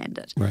understand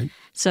it. Right.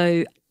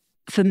 So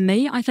for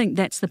me, I think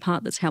that's the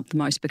part that's helped the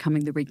most,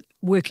 becoming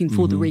working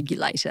for the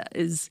regulator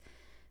is.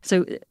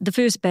 So the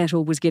first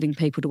battle was getting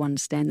people to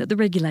understand that the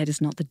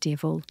regulator's not the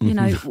devil.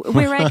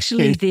 We're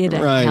actually there to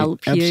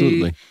help you.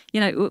 Absolutely.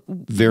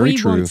 Very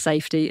true. We want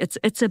safety.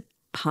 It's a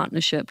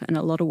partnership in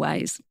a lot of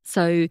ways.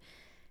 So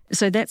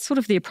that's sort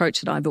of the approach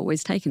that I've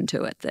always taken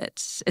to it,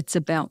 that it's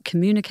about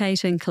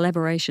communicating,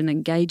 collaboration,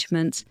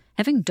 engagement,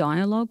 having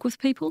dialogue with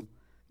people,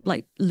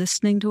 like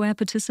listening to our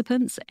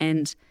participants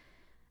and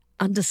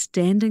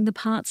understanding the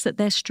parts that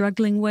they're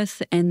struggling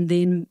with, and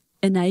then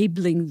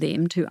enabling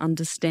them to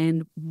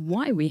understand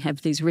why we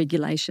have these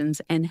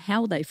regulations and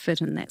how they fit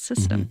in that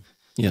system.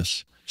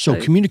 Yes. So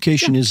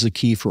communication is the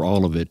key for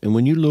all of it. And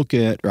when you look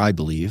at, or I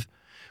believe,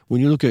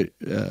 when you look at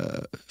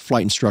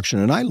flight instruction,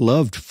 and I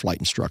loved flight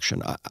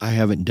instruction. I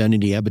haven't done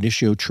any ab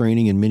initio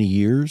training in many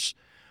years,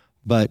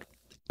 but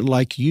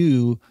like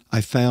you,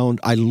 I found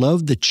I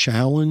love the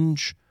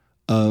challenge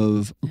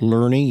of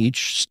learning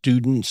each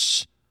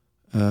student's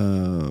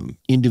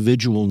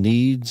individual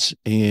needs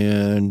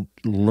and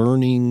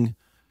learning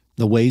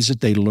the ways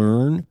that they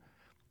learn.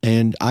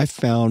 And I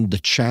found the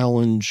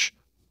challenge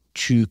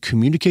to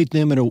communicate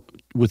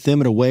with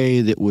them in a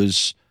way that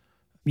was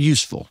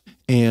useful.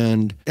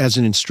 And as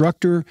an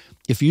instructor,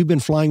 if you've been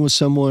flying with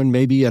someone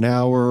maybe an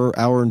hour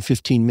and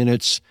 15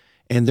 minutes,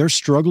 and they're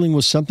struggling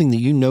with something that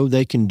you know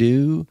they can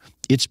do,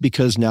 it's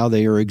because now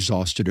they are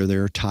exhausted or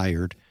they're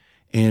tired.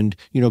 And,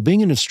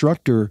 being an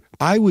instructor,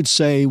 I would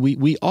say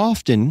we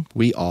often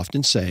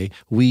say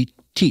we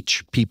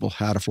teach people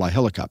how to fly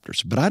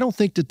helicopters, but I don't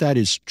think that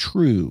is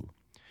true.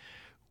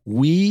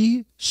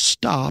 We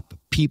stop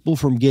people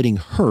from getting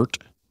hurt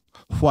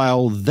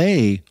while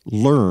they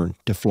learn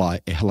to fly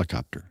a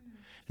helicopter.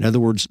 In other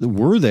words,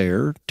 we're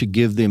there to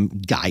give them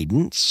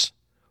guidance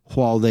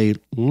while they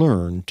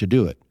learn to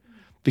do it.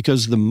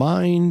 Because the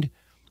mind,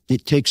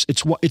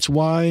 it's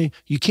why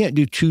you can't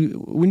do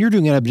when you're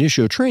doing ab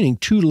initio training,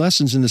 2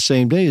 lessons in the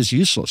same day is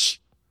useless.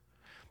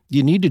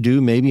 You need to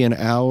do maybe an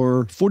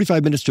hour,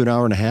 45 minutes to an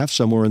hour and a half,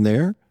 somewhere in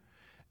there.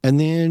 And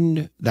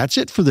then that's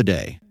it for the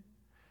day.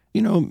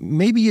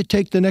 Maybe you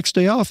take the next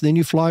day off, then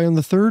you fly on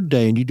the 3rd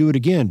day and you do it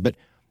again. But,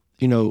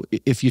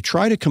 if you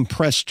try to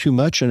compress too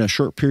much in a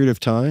short period of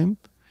time,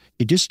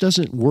 it just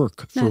doesn't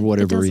work for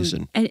whatever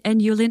reason.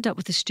 And you'll end up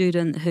with a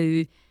student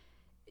who,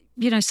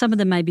 some of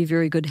them may be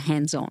very good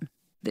hands-on.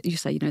 That you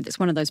say, that's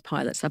one of those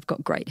pilots, they've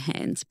got great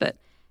hands, but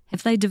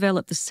have they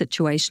developed the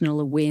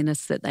situational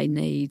awareness that they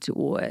need,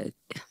 or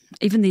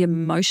even the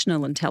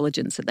emotional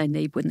intelligence that they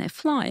need when they're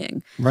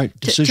flying? Right,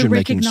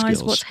 decision-making skills. To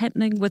recognize what's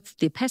happening with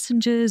their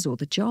passengers or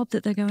the job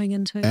that they're going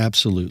into?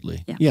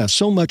 Absolutely. Yeah,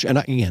 so much. And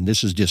again,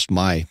 this is just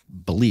my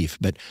belief,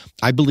 but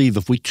I believe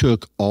if we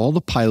took all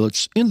the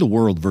pilots in the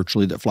world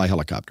virtually that fly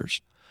helicopters,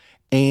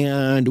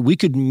 and we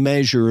could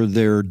measure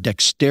their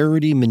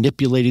dexterity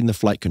manipulating the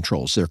flight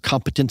controls, their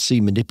competency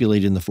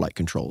manipulating the flight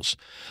controls,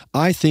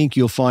 I think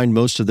you'll find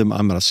most of them,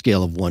 I'm on a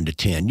scale of 1 to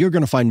 10. You're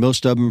going to find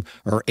most of them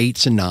are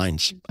 8s and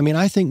 9s. I mean,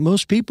 I think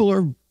most people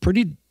are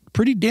pretty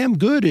damn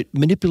good at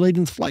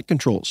manipulating the flight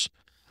controls.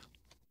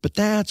 But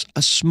that's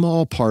a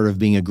small part of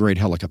being a great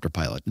helicopter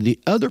pilot. The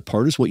other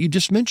part is what you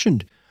just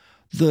mentioned,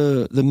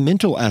 the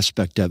mental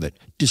aspect of it,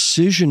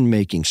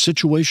 decision-making,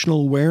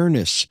 situational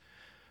awareness,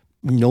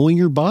 knowing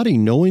your body,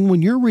 knowing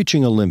when you're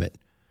reaching a limit.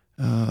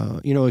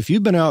 If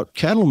you've been out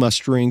cattle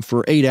mustering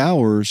for 8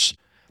 hours,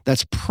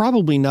 that's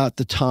probably not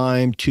the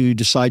time to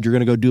decide you're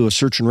going to go do a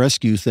search and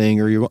rescue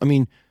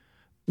thing.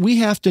 We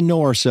have to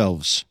know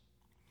ourselves.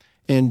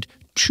 And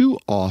too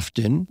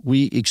often,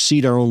 we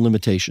exceed our own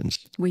limitations.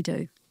 We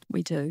do.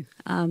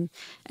 And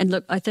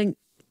look, I think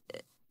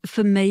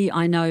for me,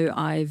 I know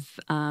I've,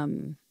 how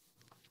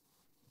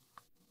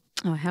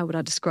would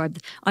I describe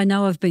this? I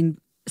know I've been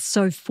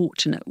so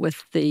fortunate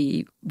with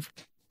the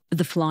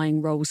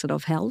flying roles that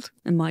I've held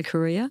in my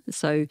career.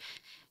 So,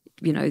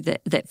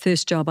 that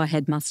first job I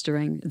had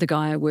mustering, the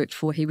guy I worked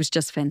for, he was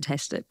just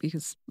fantastic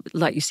because,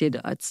 like you said,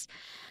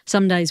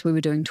 some days we were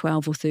doing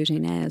 12 or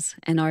 13 hours.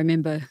 And I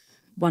remember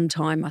one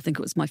time, I think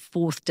it was my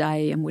 4th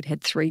day, and we'd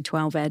had 3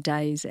 12-hour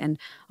days, and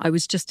I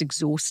was just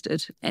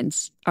exhausted. And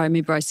I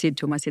remember I said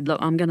to him, look,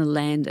 I'm going to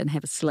land and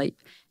have a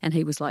sleep. And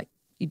he was like,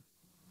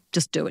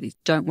 just do it.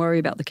 Don't worry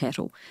about the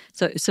cattle.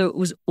 So it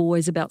was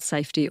always about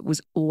safety. It was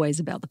always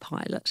about the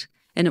pilot.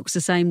 And it was the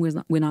same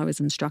when I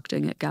was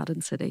instructing at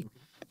Garden City.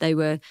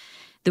 There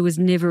was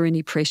never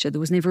any pressure.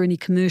 There was never any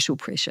commercial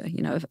pressure.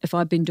 If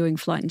I'd been doing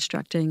flight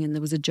instructing and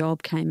there was a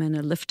job came in,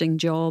 a lifting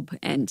job,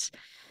 and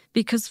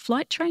because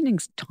flight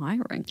training's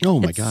tiring. Oh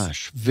my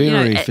gosh,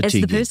 very fatiguing. As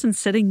the person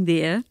sitting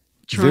there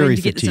trying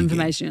to get this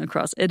information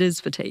across, it is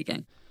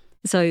fatiguing.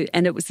 So,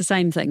 and it was the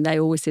same thing. They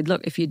always said,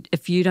 look, if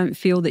you don't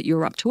feel that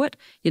you're up to it,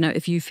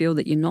 if you feel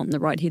that you're not in the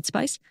right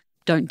headspace,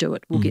 don't do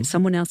it. We'll get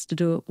someone else to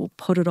do it. We'll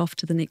put it off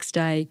to the next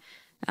day.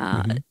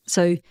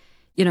 So,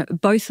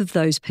 both of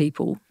those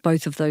people,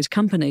 both of those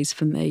companies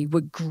for me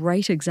were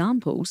great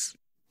examples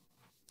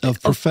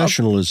of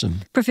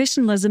professionalism.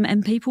 Professionalism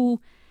and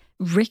people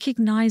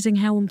recognizing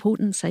how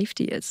important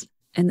safety is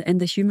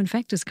and the human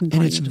factors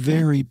component. And it's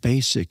very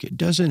basic. It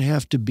doesn't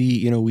have to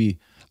be,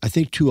 I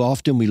think too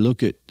often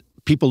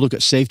people look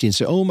at safety and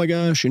say, oh my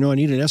gosh, I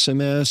need an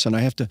SMS and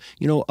I have to,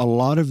 a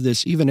lot of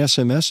this, even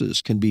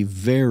SMSs can be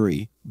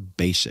very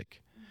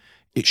basic.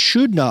 It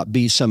should not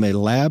be some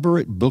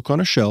elaborate book on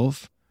a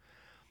shelf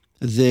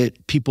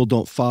that people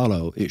don't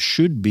follow. It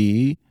should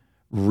be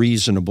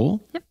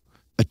reasonable,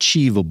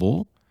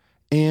 achievable,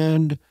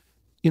 and,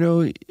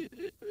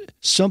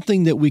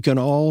 something that we can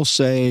all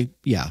say,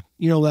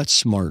 that's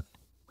smart.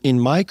 In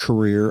my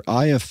career,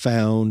 I have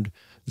found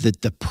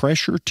that the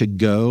pressure to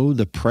go,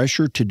 the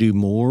pressure to do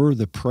more,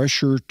 the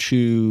pressure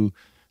to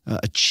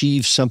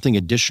achieve something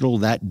additional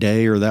that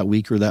day or that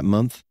week or that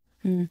month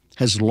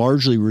has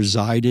largely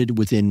resided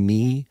within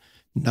me,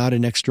 not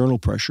an external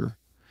pressure.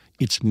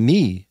 It's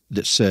me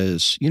that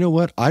says, you know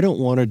what, I don't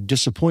want to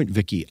disappoint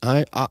Vicki.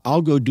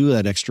 I'll go do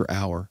that extra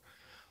hour.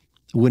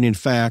 When in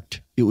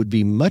fact, it would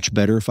be much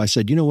better if I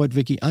said, you know what,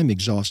 Vicki, I'm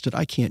exhausted.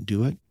 I can't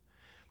do it.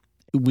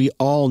 We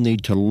all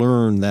need to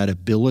learn that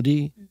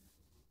ability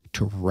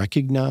to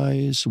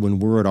recognize when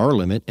we're at our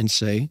limit and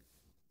say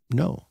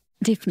no.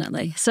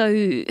 Definitely.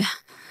 So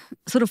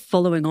sort of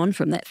following on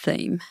from that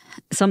theme,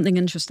 something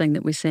interesting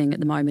that we're seeing at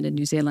the moment in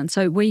New Zealand.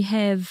 So we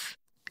have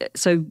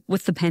so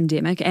with the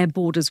pandemic, our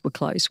borders were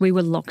closed. We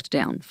were locked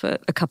down for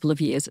a couple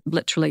of years,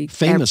 literally.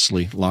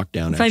 Famously locked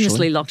down, actually.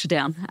 Famously locked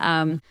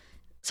down.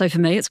 So for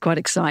me, it's quite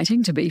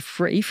exciting to be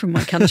free from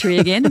my country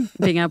again,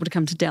 being able to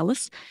come to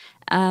Dallas.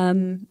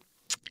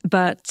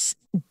 But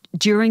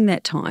during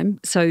that time,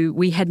 so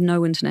we had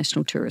no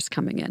international tourists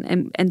coming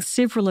in. And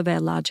several of our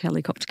large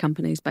helicopter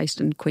companies based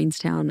in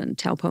Queenstown and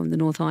Taupo in the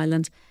North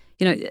Island,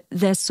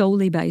 they're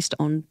solely based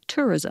on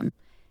tourism.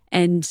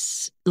 And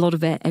a lot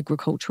of our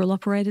agricultural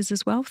operators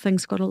as well,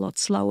 things got a lot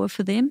slower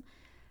for them.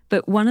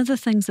 But one of the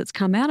things that's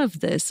come out of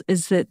this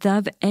is that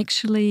they've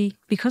actually,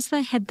 because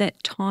they had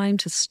that time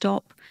to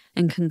stop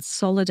and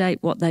consolidate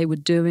what they were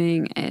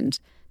doing and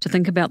to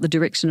think about the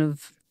direction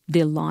of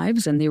their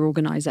lives and their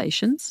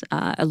organisations,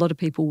 a lot of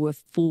people were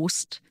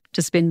forced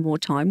to spend more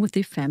time with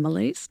their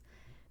families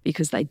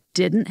because they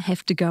didn't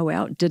have to go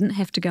out, didn't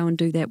have to go and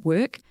do that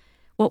work.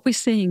 What we're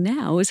seeing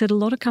now is that a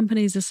lot of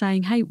companies are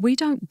saying, hey, we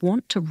don't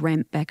want to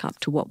ramp back up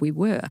to what we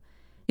were.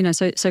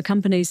 So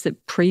companies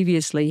that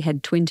previously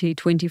had 20,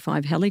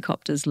 25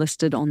 helicopters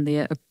listed on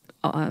their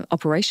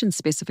operation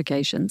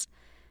specifications,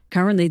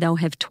 currently they'll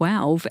have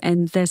 12,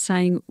 and they're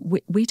saying,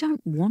 we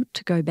don't want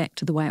to go back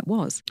to the way it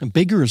was. And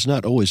bigger is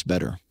not always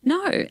better.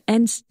 No.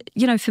 And,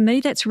 for me,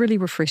 that's really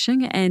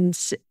refreshing. And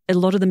a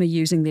lot of them are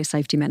using their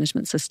safety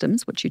management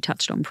systems, which you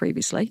touched on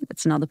previously.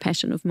 It's another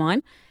passion of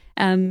mine.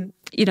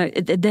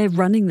 They're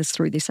running this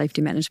through their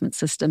safety management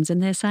systems,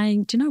 and they're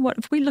saying, do you know what,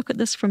 if we look at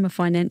this from a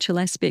financial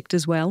aspect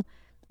as well,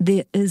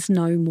 there is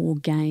no more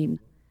gain,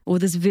 or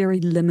there's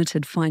very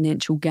limited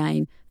financial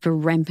gain for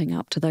ramping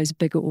up to those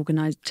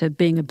to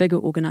being a bigger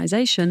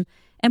organisation,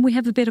 and we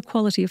have a better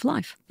quality of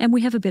life, and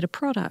we have a better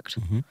product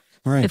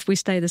Right. if we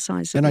stay the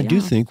size that and we I do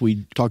are. think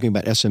talking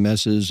about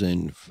SMSs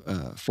and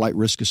flight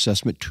risk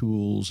assessment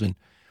tools, and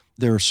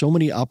there are so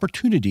many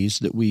opportunities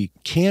that we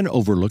can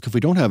overlook if we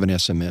don't have an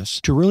SMS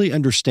to really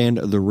understand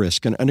the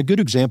risk. And a good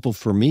example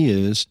for me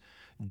is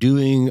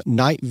doing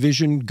night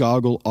vision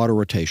goggle auto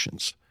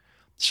rotations.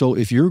 So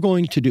if you're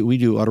going to we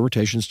do auto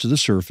rotations to the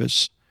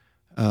surface.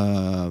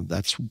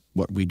 That's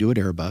what we do at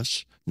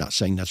Airbus. Not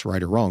saying that's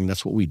right or wrong.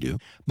 That's what we do.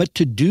 But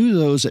to do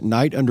those at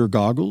night under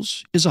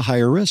goggles is a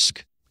higher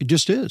risk. It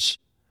just is.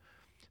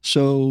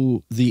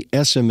 So the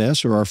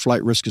SMS, or our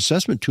flight risk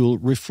assessment tool,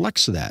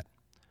 reflects that.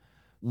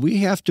 We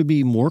have to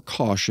be more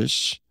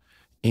cautious,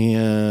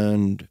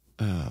 and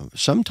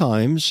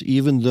sometimes,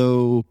 even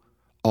though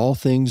all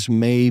things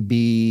may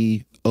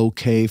be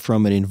okay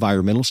from an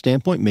environmental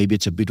standpoint, maybe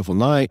it's a beautiful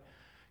night,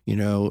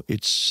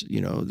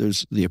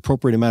 there's the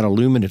appropriate amount of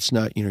lumen. It's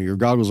not, your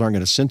goggles aren't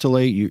going to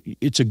scintillate.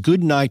 It's a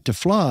good night to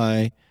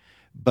fly,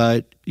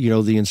 but,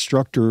 the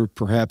instructor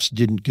perhaps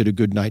didn't get a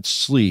good night's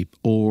sleep,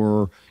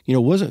 or,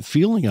 wasn't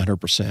feeling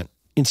 100%.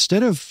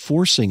 Instead of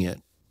forcing it,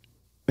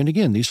 and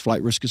again, these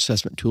flight risk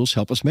assessment tools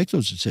help us make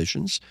those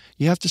decisions,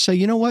 you have to say,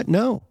 you know what?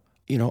 No.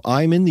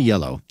 I'm in the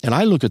yellow. And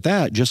I look at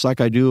that just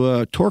like I do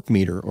a torque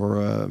meter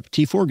or a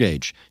T4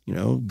 gauge.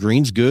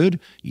 Green's good,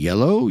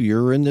 yellow,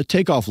 you're in the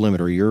takeoff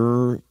limit, or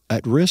you're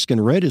at risk,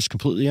 and red is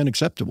completely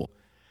unacceptable.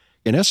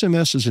 And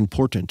SMS is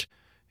important.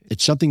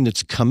 It's something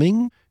that's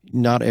coming.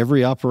 Not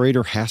every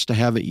operator has to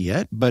have it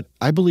yet, but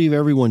I believe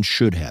everyone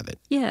should have it.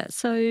 Yeah,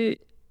 so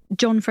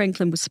John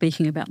Franklin was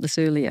speaking about this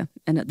earlier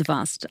and at the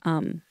VAST,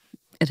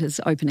 at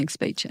his opening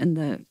speech in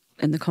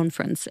the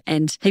conference,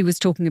 and he was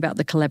talking about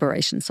the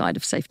collaboration side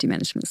of safety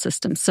management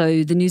systems.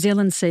 So the New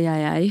Zealand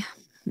CAA,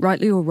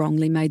 rightly or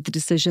wrongly, made the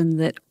decision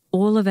that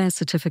all of our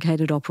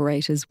certificated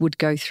operators would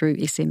go through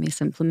SMS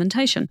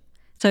implementation.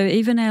 So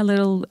even our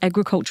little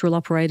agricultural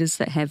operators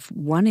that have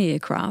one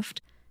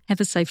aircraft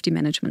have a safety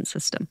management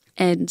system.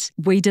 And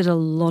we did a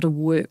lot of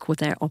work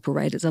with our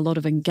operators, a lot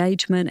of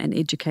engagement and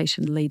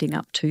education leading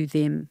up to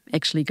them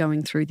actually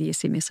going through the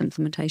SMS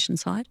implementation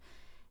side.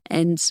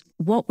 And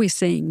what we're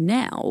seeing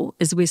now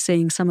is we're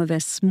seeing some of our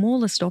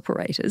smallest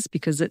operators,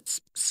 because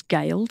it's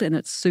scaled and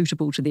it's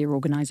suitable to their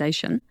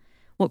organisation,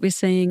 what we're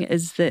seeing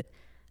is that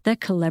they're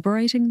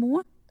collaborating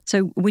more.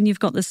 So when you've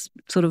got this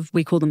sort of,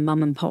 we call them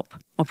mum and pop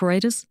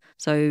operators.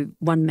 So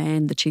one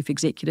man, the chief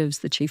executives,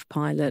 the chief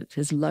pilot,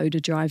 his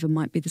loader driver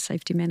might be the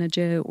safety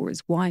manager, or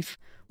his wife,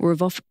 or an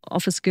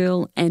office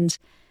girl, and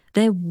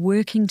they're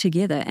working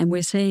together. And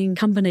we're seeing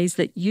companies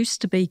that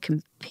used to be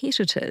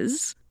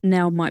competitors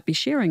now might be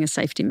sharing a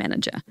safety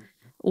manager,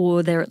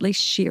 or they're at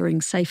least sharing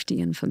safety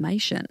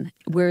information,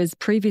 whereas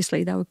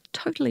previously they were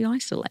totally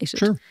isolated.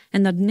 Sure.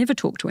 And they'd never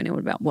talk to anyone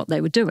about what they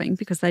were doing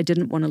because they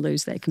didn't want to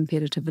lose their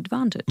competitive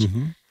advantage.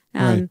 Mm-hmm.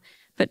 Right.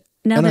 But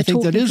now and they're I think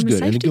talking that is from a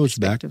good, and it safety goes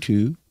back perspective.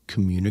 to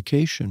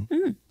communication.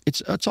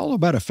 It's all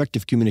about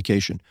effective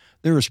communication.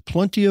 There is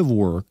plenty of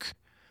work,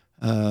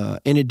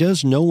 and it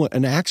does know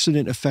an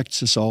accident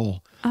affects us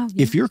all. Oh,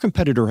 yeah. If your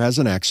competitor has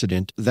an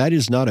accident, that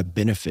is not a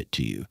benefit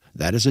to you.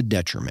 That is a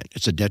detriment.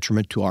 It's a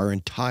detriment to our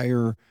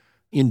entire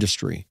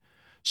industry.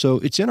 So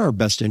it's in our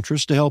best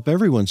interest to help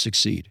everyone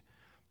succeed.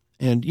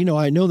 And,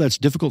 I know that's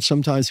difficult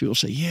sometimes. People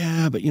say,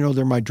 yeah, but,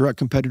 they're my direct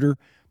competitor.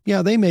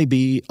 Yeah, they may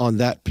be on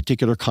that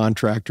particular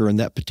contract or in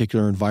that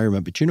particular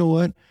environment. But you know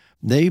what?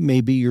 They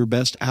may be your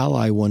best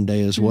ally one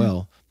day as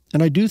well.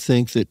 And I do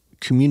think that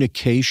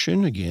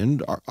communication,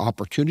 again, our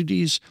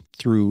opportunities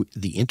through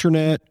the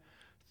internet,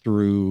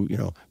 through,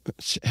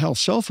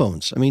 cell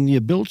phones. I mean, the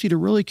ability to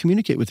really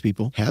communicate with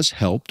people has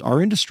helped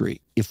our industry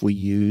if we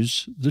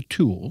use the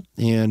tool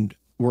and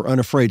we're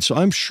unafraid. So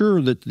I'm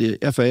sure that the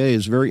FAA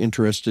is very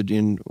interested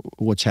in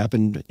what's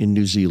happened in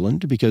New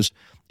Zealand because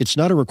it's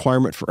not a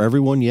requirement for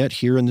everyone yet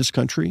here in this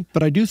country.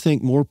 But I do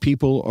think more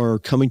people are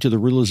coming to the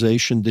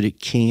realization that it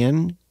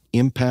can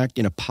impact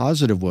in a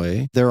positive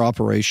way their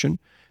operation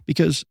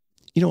because,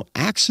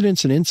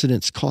 accidents and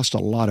incidents cost a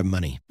lot of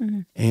money.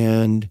 Mm-hmm.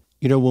 And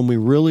when we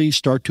really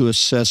start to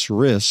assess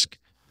risk,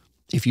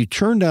 if you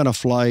turn down a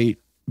flight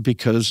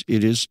because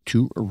it is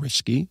too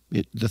risky,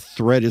 the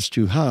threat is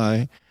too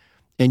high,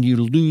 and you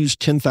lose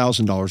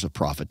 $10,000 of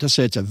profit, let's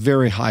say it's a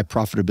very high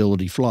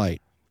profitability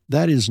flight,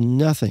 that is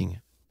nothing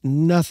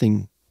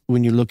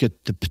when you look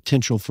at the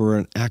potential for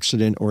an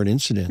accident or an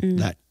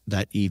incident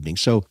that evening.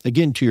 So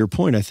again, to your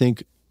point, I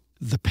think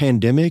the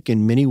pandemic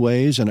in many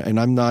ways, and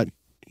I'm not,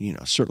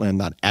 certainly I'm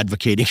not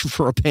advocating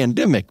for a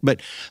pandemic,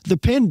 but the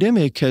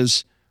pandemic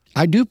has,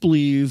 I do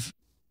believe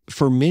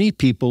for many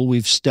people,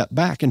 we've stepped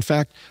back. In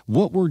fact,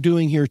 what we're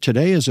doing here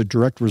today is a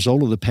direct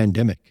result of the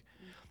pandemic.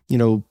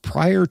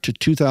 Prior to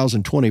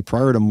 2020,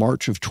 prior to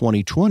March of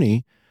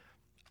 2020,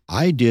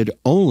 I did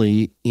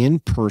only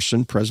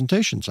in-person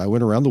presentations. I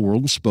went around the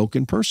world and spoke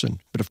in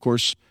person. But of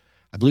course,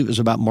 I believe it was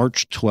about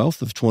March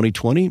 12th of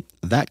 2020,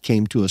 that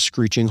came to a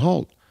screeching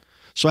halt.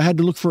 So I had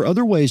to look for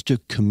other ways to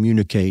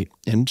communicate.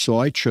 And so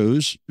I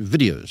chose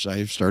videos.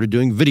 I started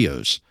doing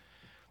videos.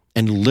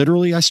 And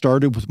literally, I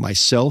started with my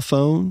cell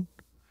phone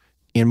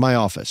in my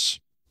office.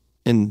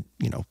 And,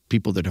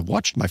 people that have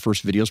watched my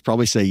first videos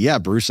probably say, yeah,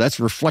 Bruce, that's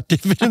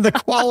reflective in the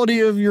quality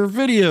of your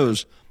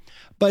videos.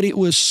 But it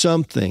was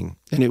something.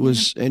 And it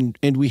was, and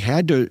we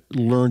had to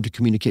learn to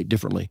communicate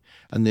differently.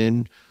 And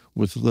then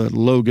with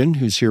Logan,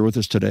 who's here with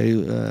us today,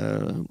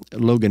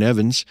 Logan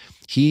Evans,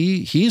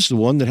 he's the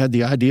one that had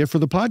the idea for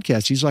the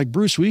podcast. He's like,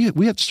 Bruce, we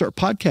have to start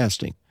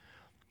podcasting.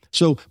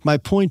 So my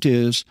point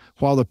is,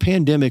 while the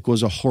pandemic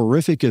was a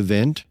horrific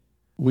event,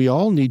 we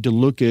all need to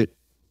look at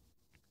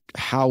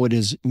how it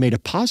has made a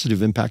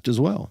positive impact as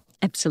well.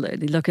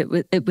 Absolutely. Look,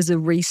 it was a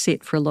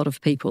reset for a lot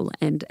of people,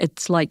 and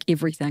it's like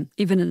everything,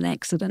 even an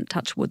accident,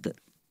 touch wood that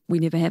we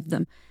never have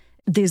them.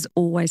 There's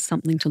always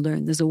something to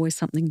learn. There's always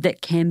something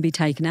that can be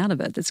taken out of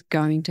it that's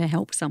going to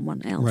help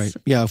someone else. Right.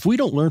 Yeah, if we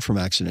don't learn from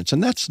accidents,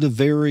 and that's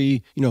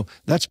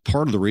that's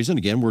part of the reason,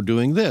 again, we're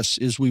doing this,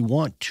 is we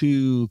want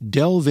to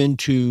delve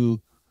into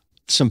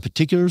some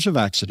particulars of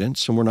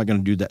accidents, and we're not going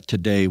to do that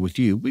today with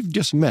you. We've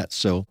just met,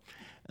 so,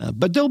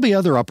 but there'll be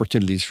other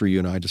opportunities for you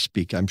and I to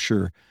speak, I'm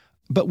sure.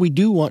 But we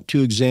do want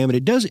to examine.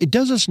 It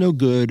does us no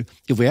good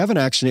if we have an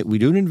accident, we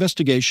do an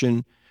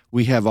investigation,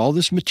 we have all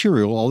this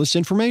material, all this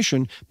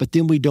information, but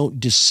then we don't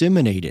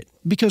disseminate it.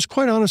 Because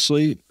quite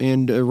honestly,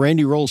 and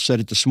Randy Rolls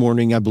said it this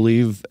morning, I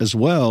believe, as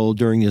well,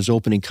 during his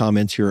opening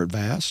comments here at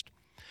VAST,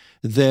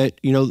 that,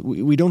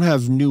 we don't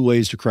have new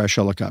ways to crash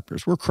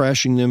helicopters. We're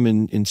crashing them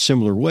in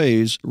similar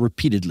ways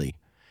repeatedly.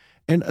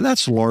 And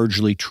that's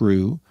largely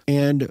true.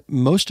 And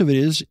most of it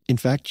is, in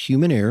fact,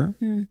 human error.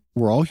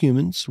 We're all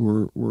humans.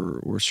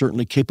 We're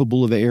certainly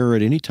capable of error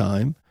at any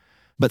time.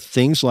 But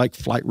things like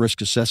flight risk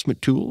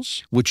assessment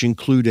tools, which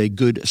include a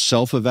good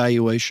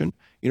self-evaluation.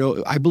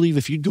 I believe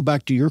if you go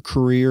back to your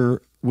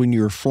career when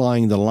you're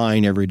flying the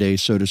line every day,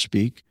 so to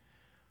speak,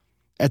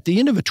 at the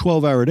end of a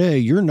 12-hour day,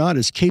 you're not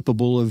as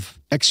capable of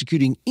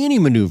executing any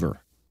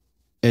maneuver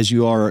as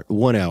you are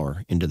 1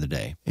 hour into the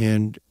day.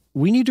 And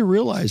we need to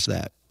realize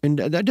that. And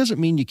that doesn't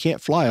mean you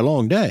can't fly a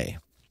long day,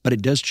 but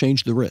it does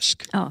change the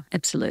risk. Oh,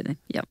 absolutely.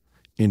 Yep.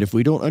 And if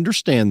we don't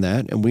understand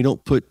that and we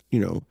don't put,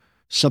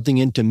 something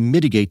in to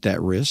mitigate that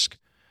risk,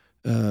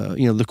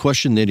 the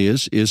question then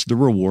is the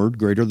reward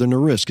greater than the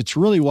risk? It's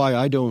really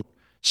why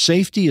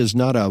safety is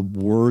not a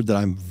word that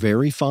I'm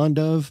very fond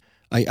of.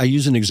 I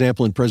use an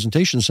example in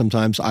presentations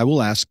sometimes. I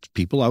will ask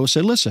people, I will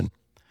say, listen,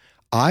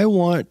 I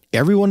want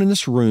everyone in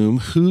this room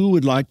who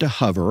would like to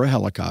hover a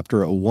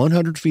helicopter at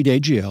 100 feet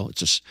AGL.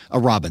 It's a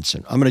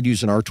Robinson. I'm going to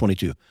use an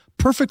R-22.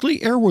 Perfectly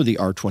airworthy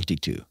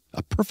R-22.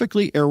 A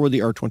perfectly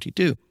airworthy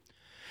R-22.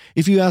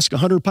 If you ask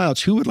 100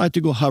 pilots who would like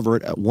to go hover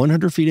it at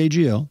 100 feet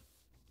AGL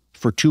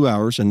for 2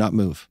 hours and not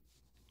move,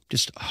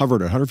 just hover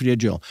it at 100 feet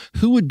AGL,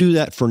 who would do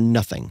that for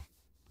nothing?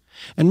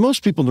 And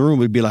most people in the room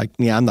would be like,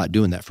 yeah, I'm not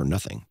doing that for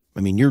nothing. I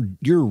mean,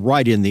 you're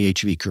right in the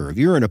HV curve.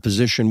 You're in a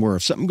position where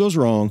if something goes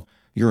wrong,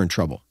 you're in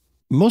trouble.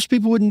 Most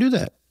people wouldn't do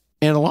that.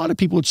 And a lot of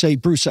people would say,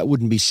 Bruce, that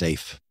wouldn't be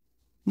safe.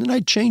 And then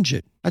I'd change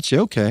it. I'd say,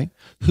 okay,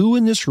 who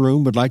in this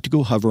room would like to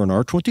go hover an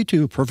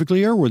R-22, a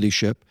perfectly airworthy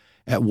ship,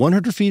 at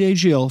 100 feet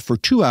AGL for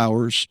 2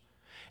 hours,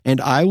 and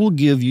I will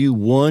give you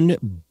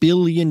 $1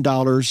 billion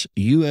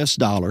US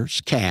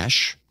dollars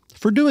cash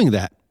for doing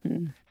that?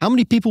 How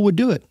many people would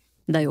do it?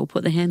 They all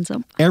put their hands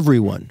up.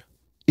 Everyone.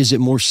 Is it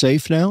more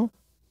safe now?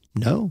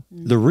 No.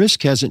 The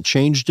risk hasn't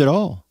changed at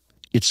all.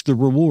 It's the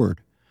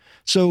reward.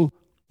 So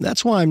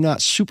that's why I'm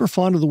not super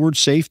fond of the word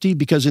safety,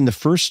 because in the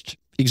first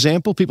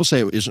example, people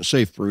say, it isn't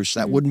safe, Bruce.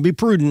 That wouldn't be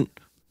prudent.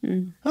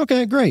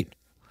 Okay, great.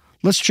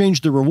 Let's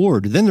change the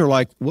reward. Then they're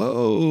like,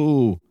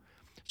 whoa.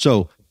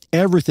 So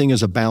everything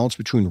is a balance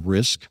between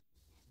risk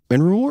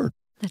and reward.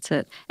 That's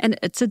it. And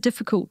it's a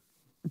difficult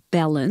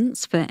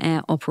balance for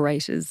our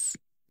operators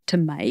to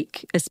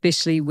make,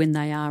 especially when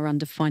they are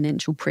under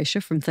financial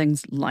pressure from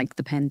things like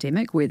the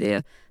pandemic, where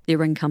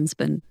their income's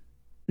been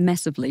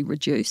massively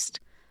reduced.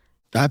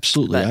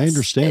 Absolutely. But I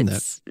understand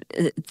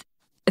that.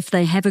 If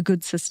they have a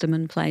good system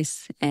in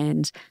place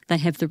and they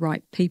have the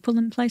right people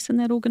in place in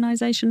that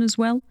organisation as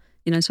well,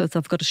 so if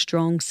they've got a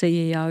strong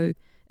CEO,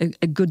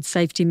 a good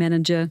safety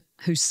manager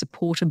who's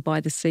supported by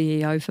the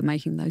CEO for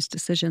making those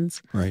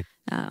decisions. Right.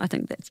 I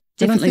think that's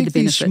definitely and I think the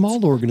benefits. These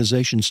small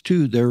organizations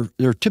too,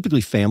 they're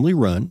typically family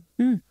run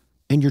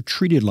and you're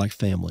treated like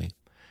family.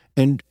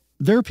 And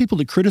there are people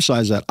that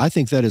criticize that. I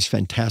think that is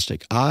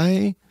fantastic.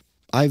 I've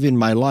in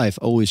my life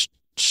always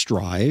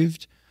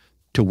strived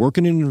to work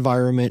in an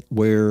environment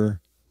where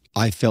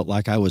I felt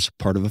like I was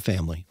part of a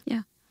family.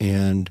 Yeah.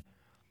 And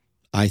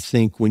I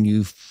think when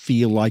you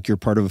feel like you're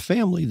part of a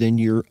family, then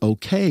you're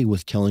okay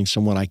with telling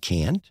someone I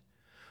can't,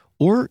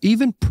 or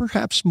even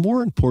perhaps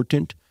more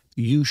important,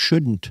 you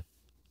shouldn't.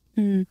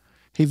 Hey,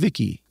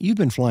 Vicki, you've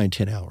been flying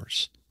 10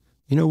 hours.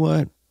 You know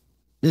what?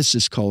 Let's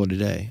just call it a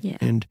day. Yeah.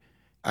 And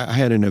I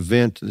had an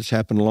event that's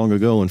happened long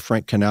ago, and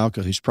Frank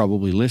Kanalka, who's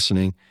probably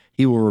listening,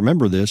 he will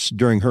remember this.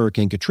 During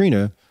Hurricane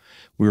Katrina,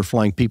 we were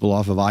flying people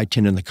off of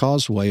I-10 and the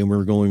Causeway, and we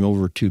were going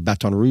over to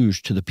Baton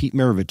Rouge to the Pete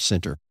Maravich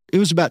Center. It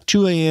was about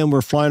 2 a.m.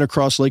 We're flying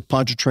across Lake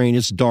Pontchartrain.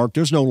 It's dark.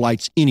 There's no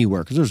lights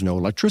anywhere because there's no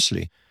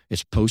electricity.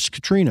 It's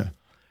post-Katrina.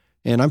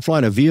 And I'm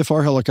flying a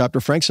VFR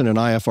helicopter. Frank's in an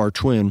IFR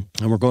twin,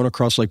 and we're going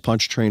across Lake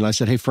Pontchartrain. I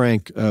said, hey,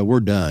 Frank,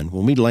 we're done.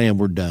 When we land,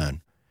 we're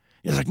done.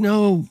 He's like,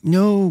 no,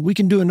 we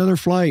can do another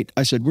flight.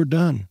 I said, we're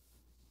done.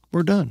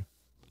 We're done.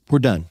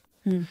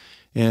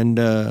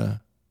 And,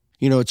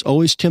 it's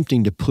always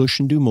tempting to push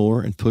and do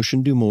more and push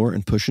and do more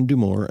and push and do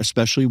more,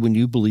 especially when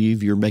you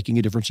believe you're making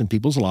a difference in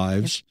people's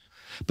lives.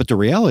 Yep. But the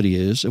reality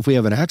is, if we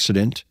have an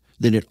accident,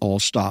 then it all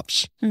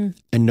stops and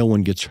no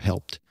one gets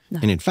helped. No.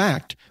 And in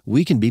fact,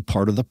 we can be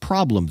part of the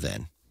problem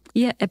then.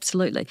 Yeah,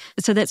 absolutely.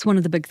 So that's one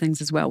of the big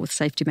things as well with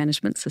safety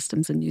management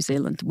systems in New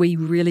Zealand. We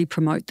really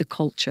promote the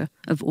culture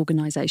of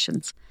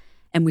organisations,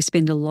 and we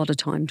spend a lot of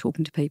time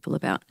talking to people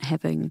about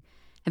having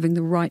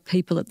the right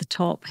people at the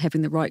top,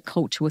 having the right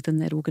culture within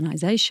that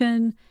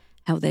organisation,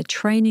 how they're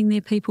training their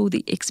people,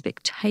 the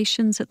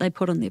expectations that they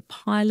put on their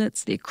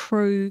pilots, their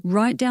crew,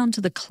 right down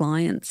to the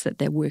clients that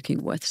they're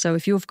working with. So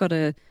if you've got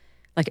a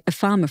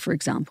farmer, for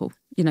example,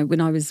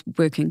 when I was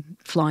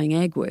flying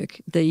ag work,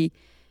 the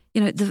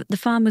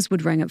farmers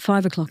would ring at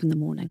 5 o'clock in the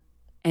morning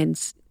and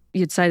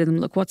you'd say to them,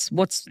 look, what's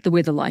the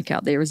weather like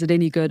out there? Is it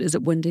any good? Is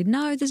it windy?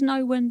 No, there's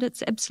no wind.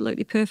 It's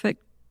absolutely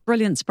perfect.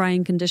 Brilliant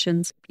spraying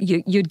conditions.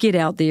 You'd get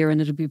out there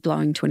and it'd be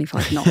blowing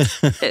 25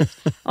 knots.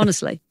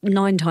 Honestly,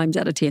 9 times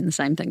out of 10, the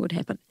same thing would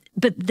happen.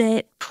 But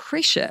that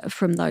pressure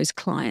from those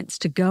clients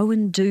to go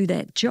and do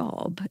that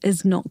job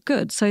is not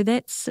good. So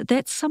that's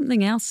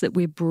something else that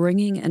we're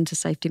bringing into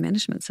safety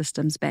management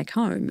systems back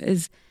home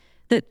is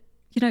that,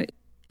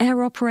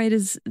 our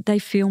operators, they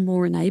feel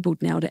more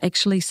enabled now to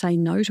actually say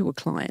no to a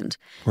client.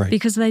 Right.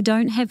 Because they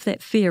don't have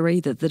that fear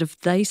either that if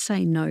they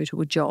say no to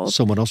a job,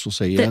 someone else will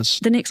say yes.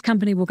 The next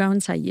company will go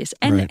and say yes.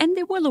 And right. and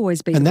there will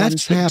always be the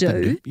ones that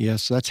do.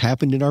 Yes, that's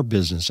happened in our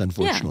business,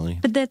 unfortunately. Yeah,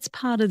 but that's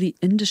part of the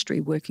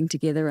industry working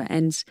together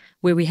and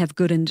where we have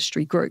good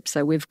industry groups.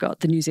 So we've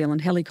got the New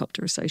Zealand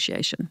Helicopter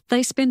Association.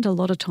 They spend a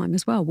lot of time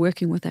as well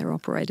working with our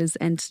operators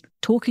and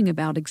talking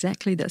about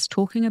exactly this,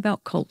 talking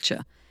about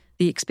culture,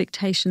 the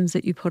expectations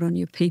that you put on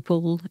your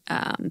people,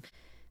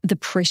 the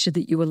pressure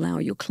that you allow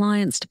your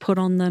clients to put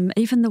on them,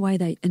 even the way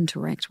they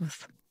interact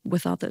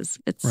with others.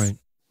 It's right.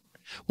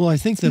 Well, I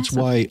think that's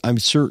massive. Why I'm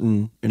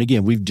certain, and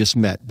again, we've just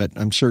met, but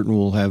I'm certain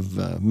we'll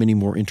have many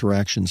more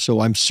interactions.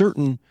 So I'm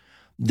certain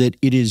that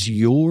it is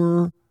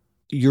your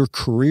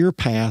career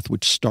path,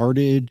 which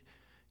started,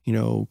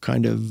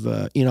 kind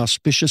of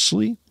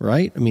inauspiciously,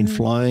 right? I mean,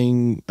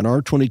 flying an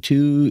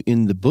R-22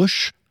 in the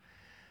bush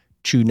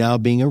to now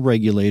being a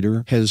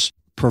regulator has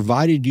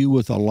provided you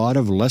with a lot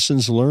of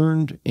lessons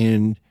learned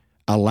and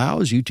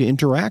allows you to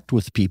interact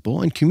with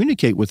people and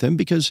communicate with them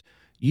because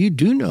you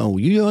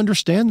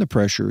understand the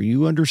pressure.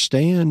 You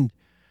understand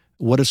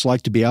what it's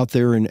like to be out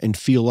there and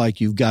feel like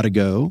you've got to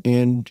go.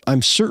 And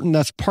I'm certain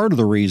that's part of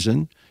the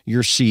reason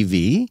your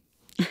CV,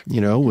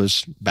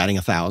 was batting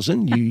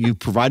 1,000. You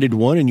provided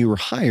one and you were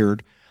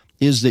hired,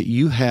 is that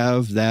you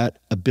have that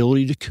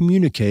ability to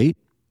communicate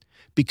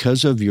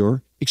because of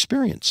your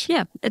experience.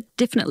 Yeah,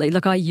 definitely.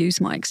 Look, I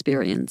use my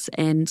experience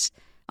and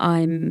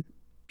I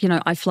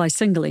fly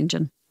single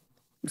engine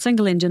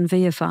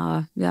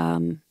VFR.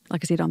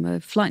 Like I said, I'm a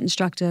flight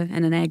instructor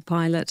and an ag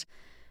pilot,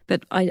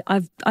 but I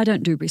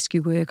don't do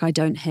rescue work. I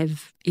don't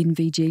have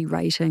NVG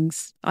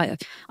ratings. I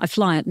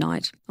fly at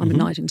night. I'm a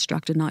night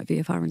instructor, night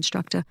VFR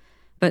instructor.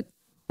 But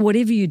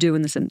whatever you do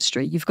in this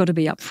industry, you've got to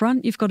be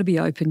upfront, you've got to be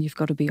open, you've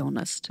got to be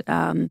honest.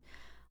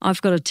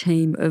 I've got a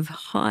team of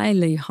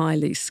highly,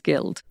 highly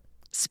skilled,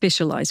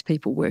 specialised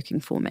people working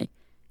for me.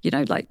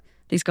 Like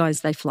These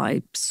guys, they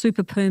fly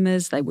super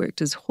Pumas. They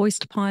worked as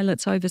hoist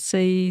pilots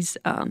overseas.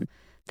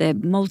 They're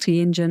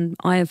multi-engine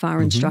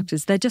IFR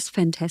instructors. They're just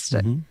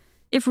fantastic.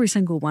 Every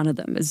single one of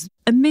them is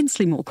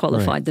immensely more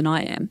qualified than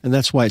I am. And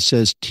that's why it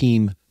says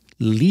team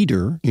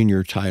leader in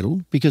your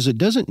title, because it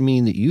doesn't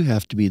mean that you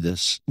have to be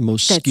the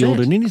most skilled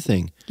in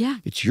anything. Yeah.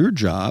 It's your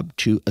job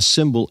to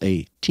assemble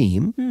a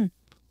team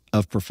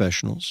of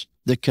professionals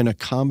that can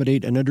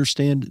accommodate and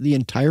understand the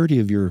entirety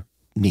of your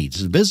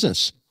needs as a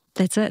business.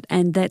 That's it.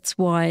 And that's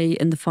why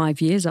in the 5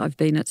 years I've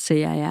been at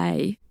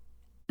CAA,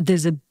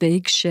 there's a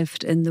big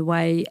shift in the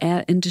way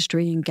our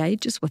industry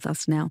engages with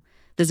us now.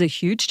 There's a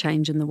huge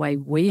change in the way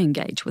we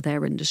engage with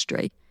our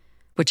industry,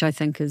 which I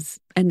think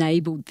has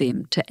enabled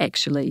them to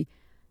actually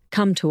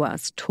come to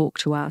us, talk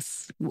to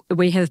us.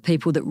 We have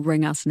people that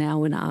ring us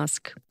now and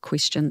ask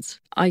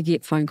questions. I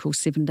get phone calls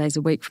 7 days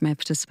a week from our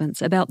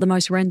participants about the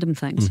most random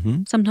things.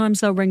 Sometimes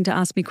they'll ring to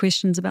ask me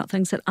questions about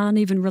things that aren't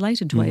even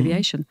related to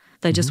aviation.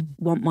 They just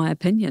want my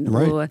opinion,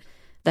 or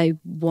they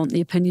want the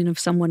opinion of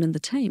someone in the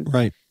team.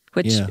 Right.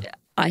 Which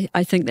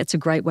I think that's a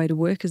great way to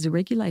work as a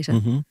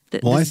regulator.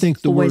 Well, I think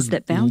the word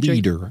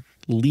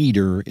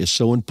leader is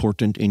so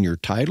important in your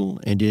title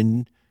and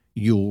in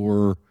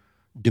your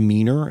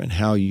demeanor and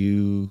how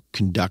you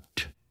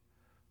conduct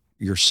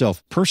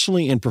yourself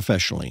personally and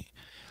professionally.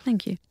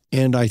 Thank you.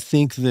 And I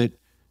think that,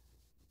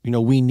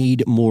 we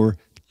need more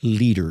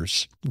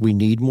leaders. We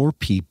need more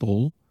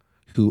people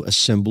who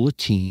assemble a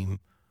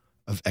team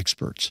of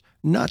experts,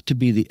 not to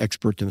be the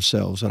expert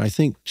themselves. And I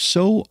think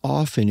so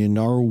often in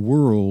our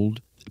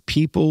world,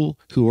 people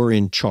who are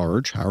in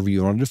charge, however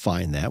you want to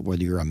define that,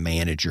 whether you're a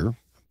manager,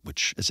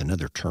 which is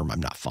another term I'm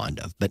not fond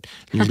of, but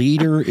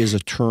leader is a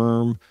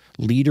term.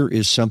 Leader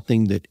is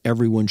something that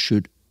everyone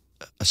should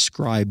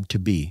ascribe to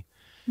be.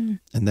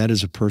 And that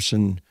is a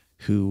person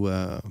who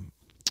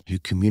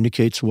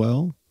communicates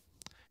well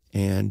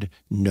and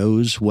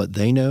knows what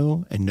they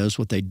know and knows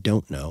what they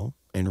don't know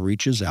and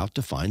reaches out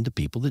to find the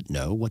people that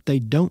know what they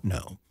don't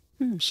know.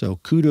 So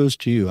kudos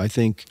to you. I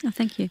think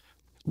thank you.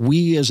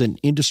 We as an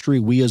industry,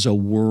 we as a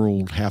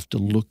world have to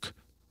look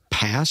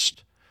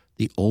past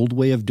the old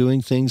way of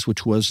doing things,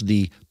 which was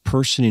the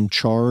person in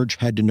charge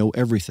had to know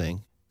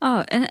everything.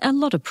 Oh, and a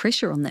lot of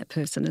pressure on that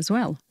person as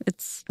well.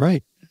 It's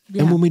right.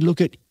 Yeah. And when we look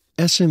at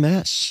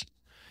SMS,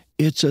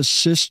 it's a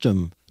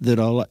system that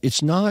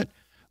it's not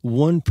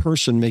one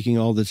person making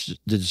all the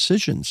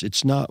decisions.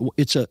 It's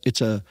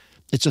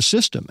a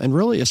system. And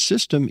really a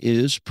system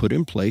is put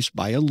in place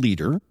by a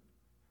leader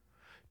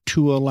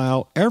to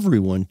allow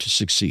everyone to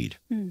succeed.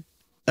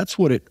 That's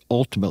what it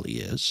ultimately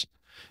is.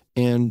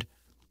 And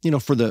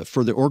for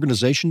the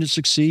organization to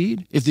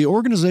succeed, if the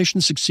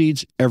organization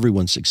succeeds,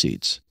 everyone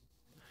succeeds.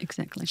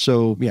 Exactly.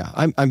 So,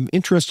 I'm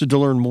interested to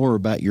learn more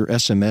about your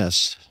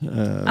SMS.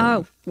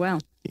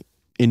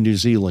 In New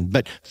Zealand.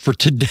 But for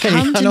today...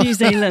 Come to New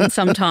Zealand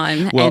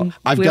sometime. Well,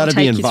 I've got to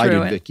be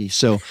invited, Vicki.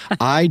 So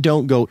I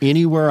don't go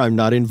anywhere I'm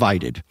not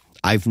invited.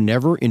 I've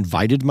never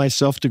invited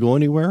myself to go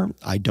anywhere.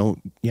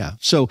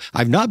 So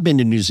I've not been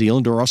to New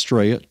Zealand or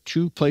Australia,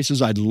 two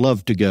places I'd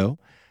love to go.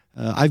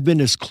 I've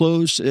been as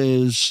close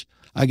as,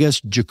 I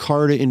guess,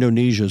 Jakarta,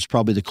 Indonesia is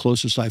probably the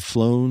closest I've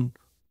flown.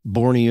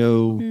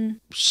 Borneo,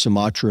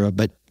 Sumatra,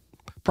 but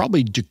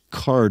probably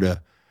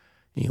Jakarta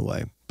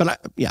anyway. But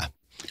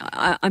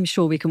I'm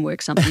sure we can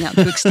work something out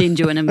to extend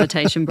you an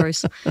invitation,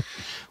 Bruce.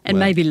 And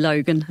maybe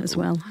Logan as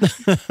well.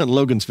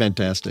 Logan's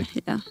fantastic.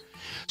 Yeah.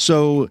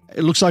 So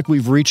it looks like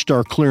we've reached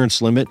our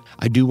clearance limit.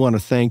 I do want to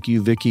thank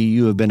you, Vicki.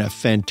 You have been a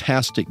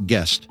fantastic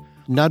guest.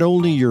 Not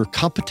only your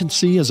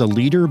competency as a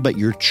leader, but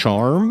your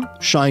charm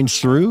shines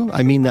through.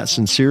 I mean that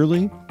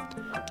sincerely.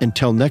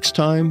 Until next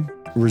time,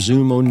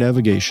 resume on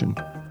navigation.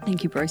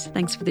 Thank you, Bruce.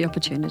 Thanks for the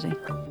opportunity.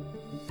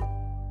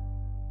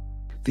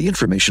 The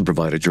information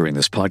provided during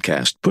this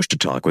podcast, Push to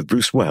Talk with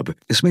Bruce Webb,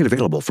 is made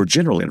available for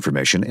general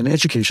information and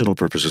educational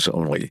purposes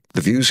only.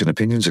 The views and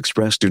opinions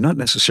expressed do not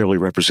necessarily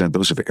represent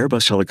those of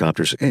Airbus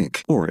Helicopters,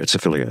 Inc. or its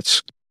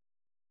affiliates.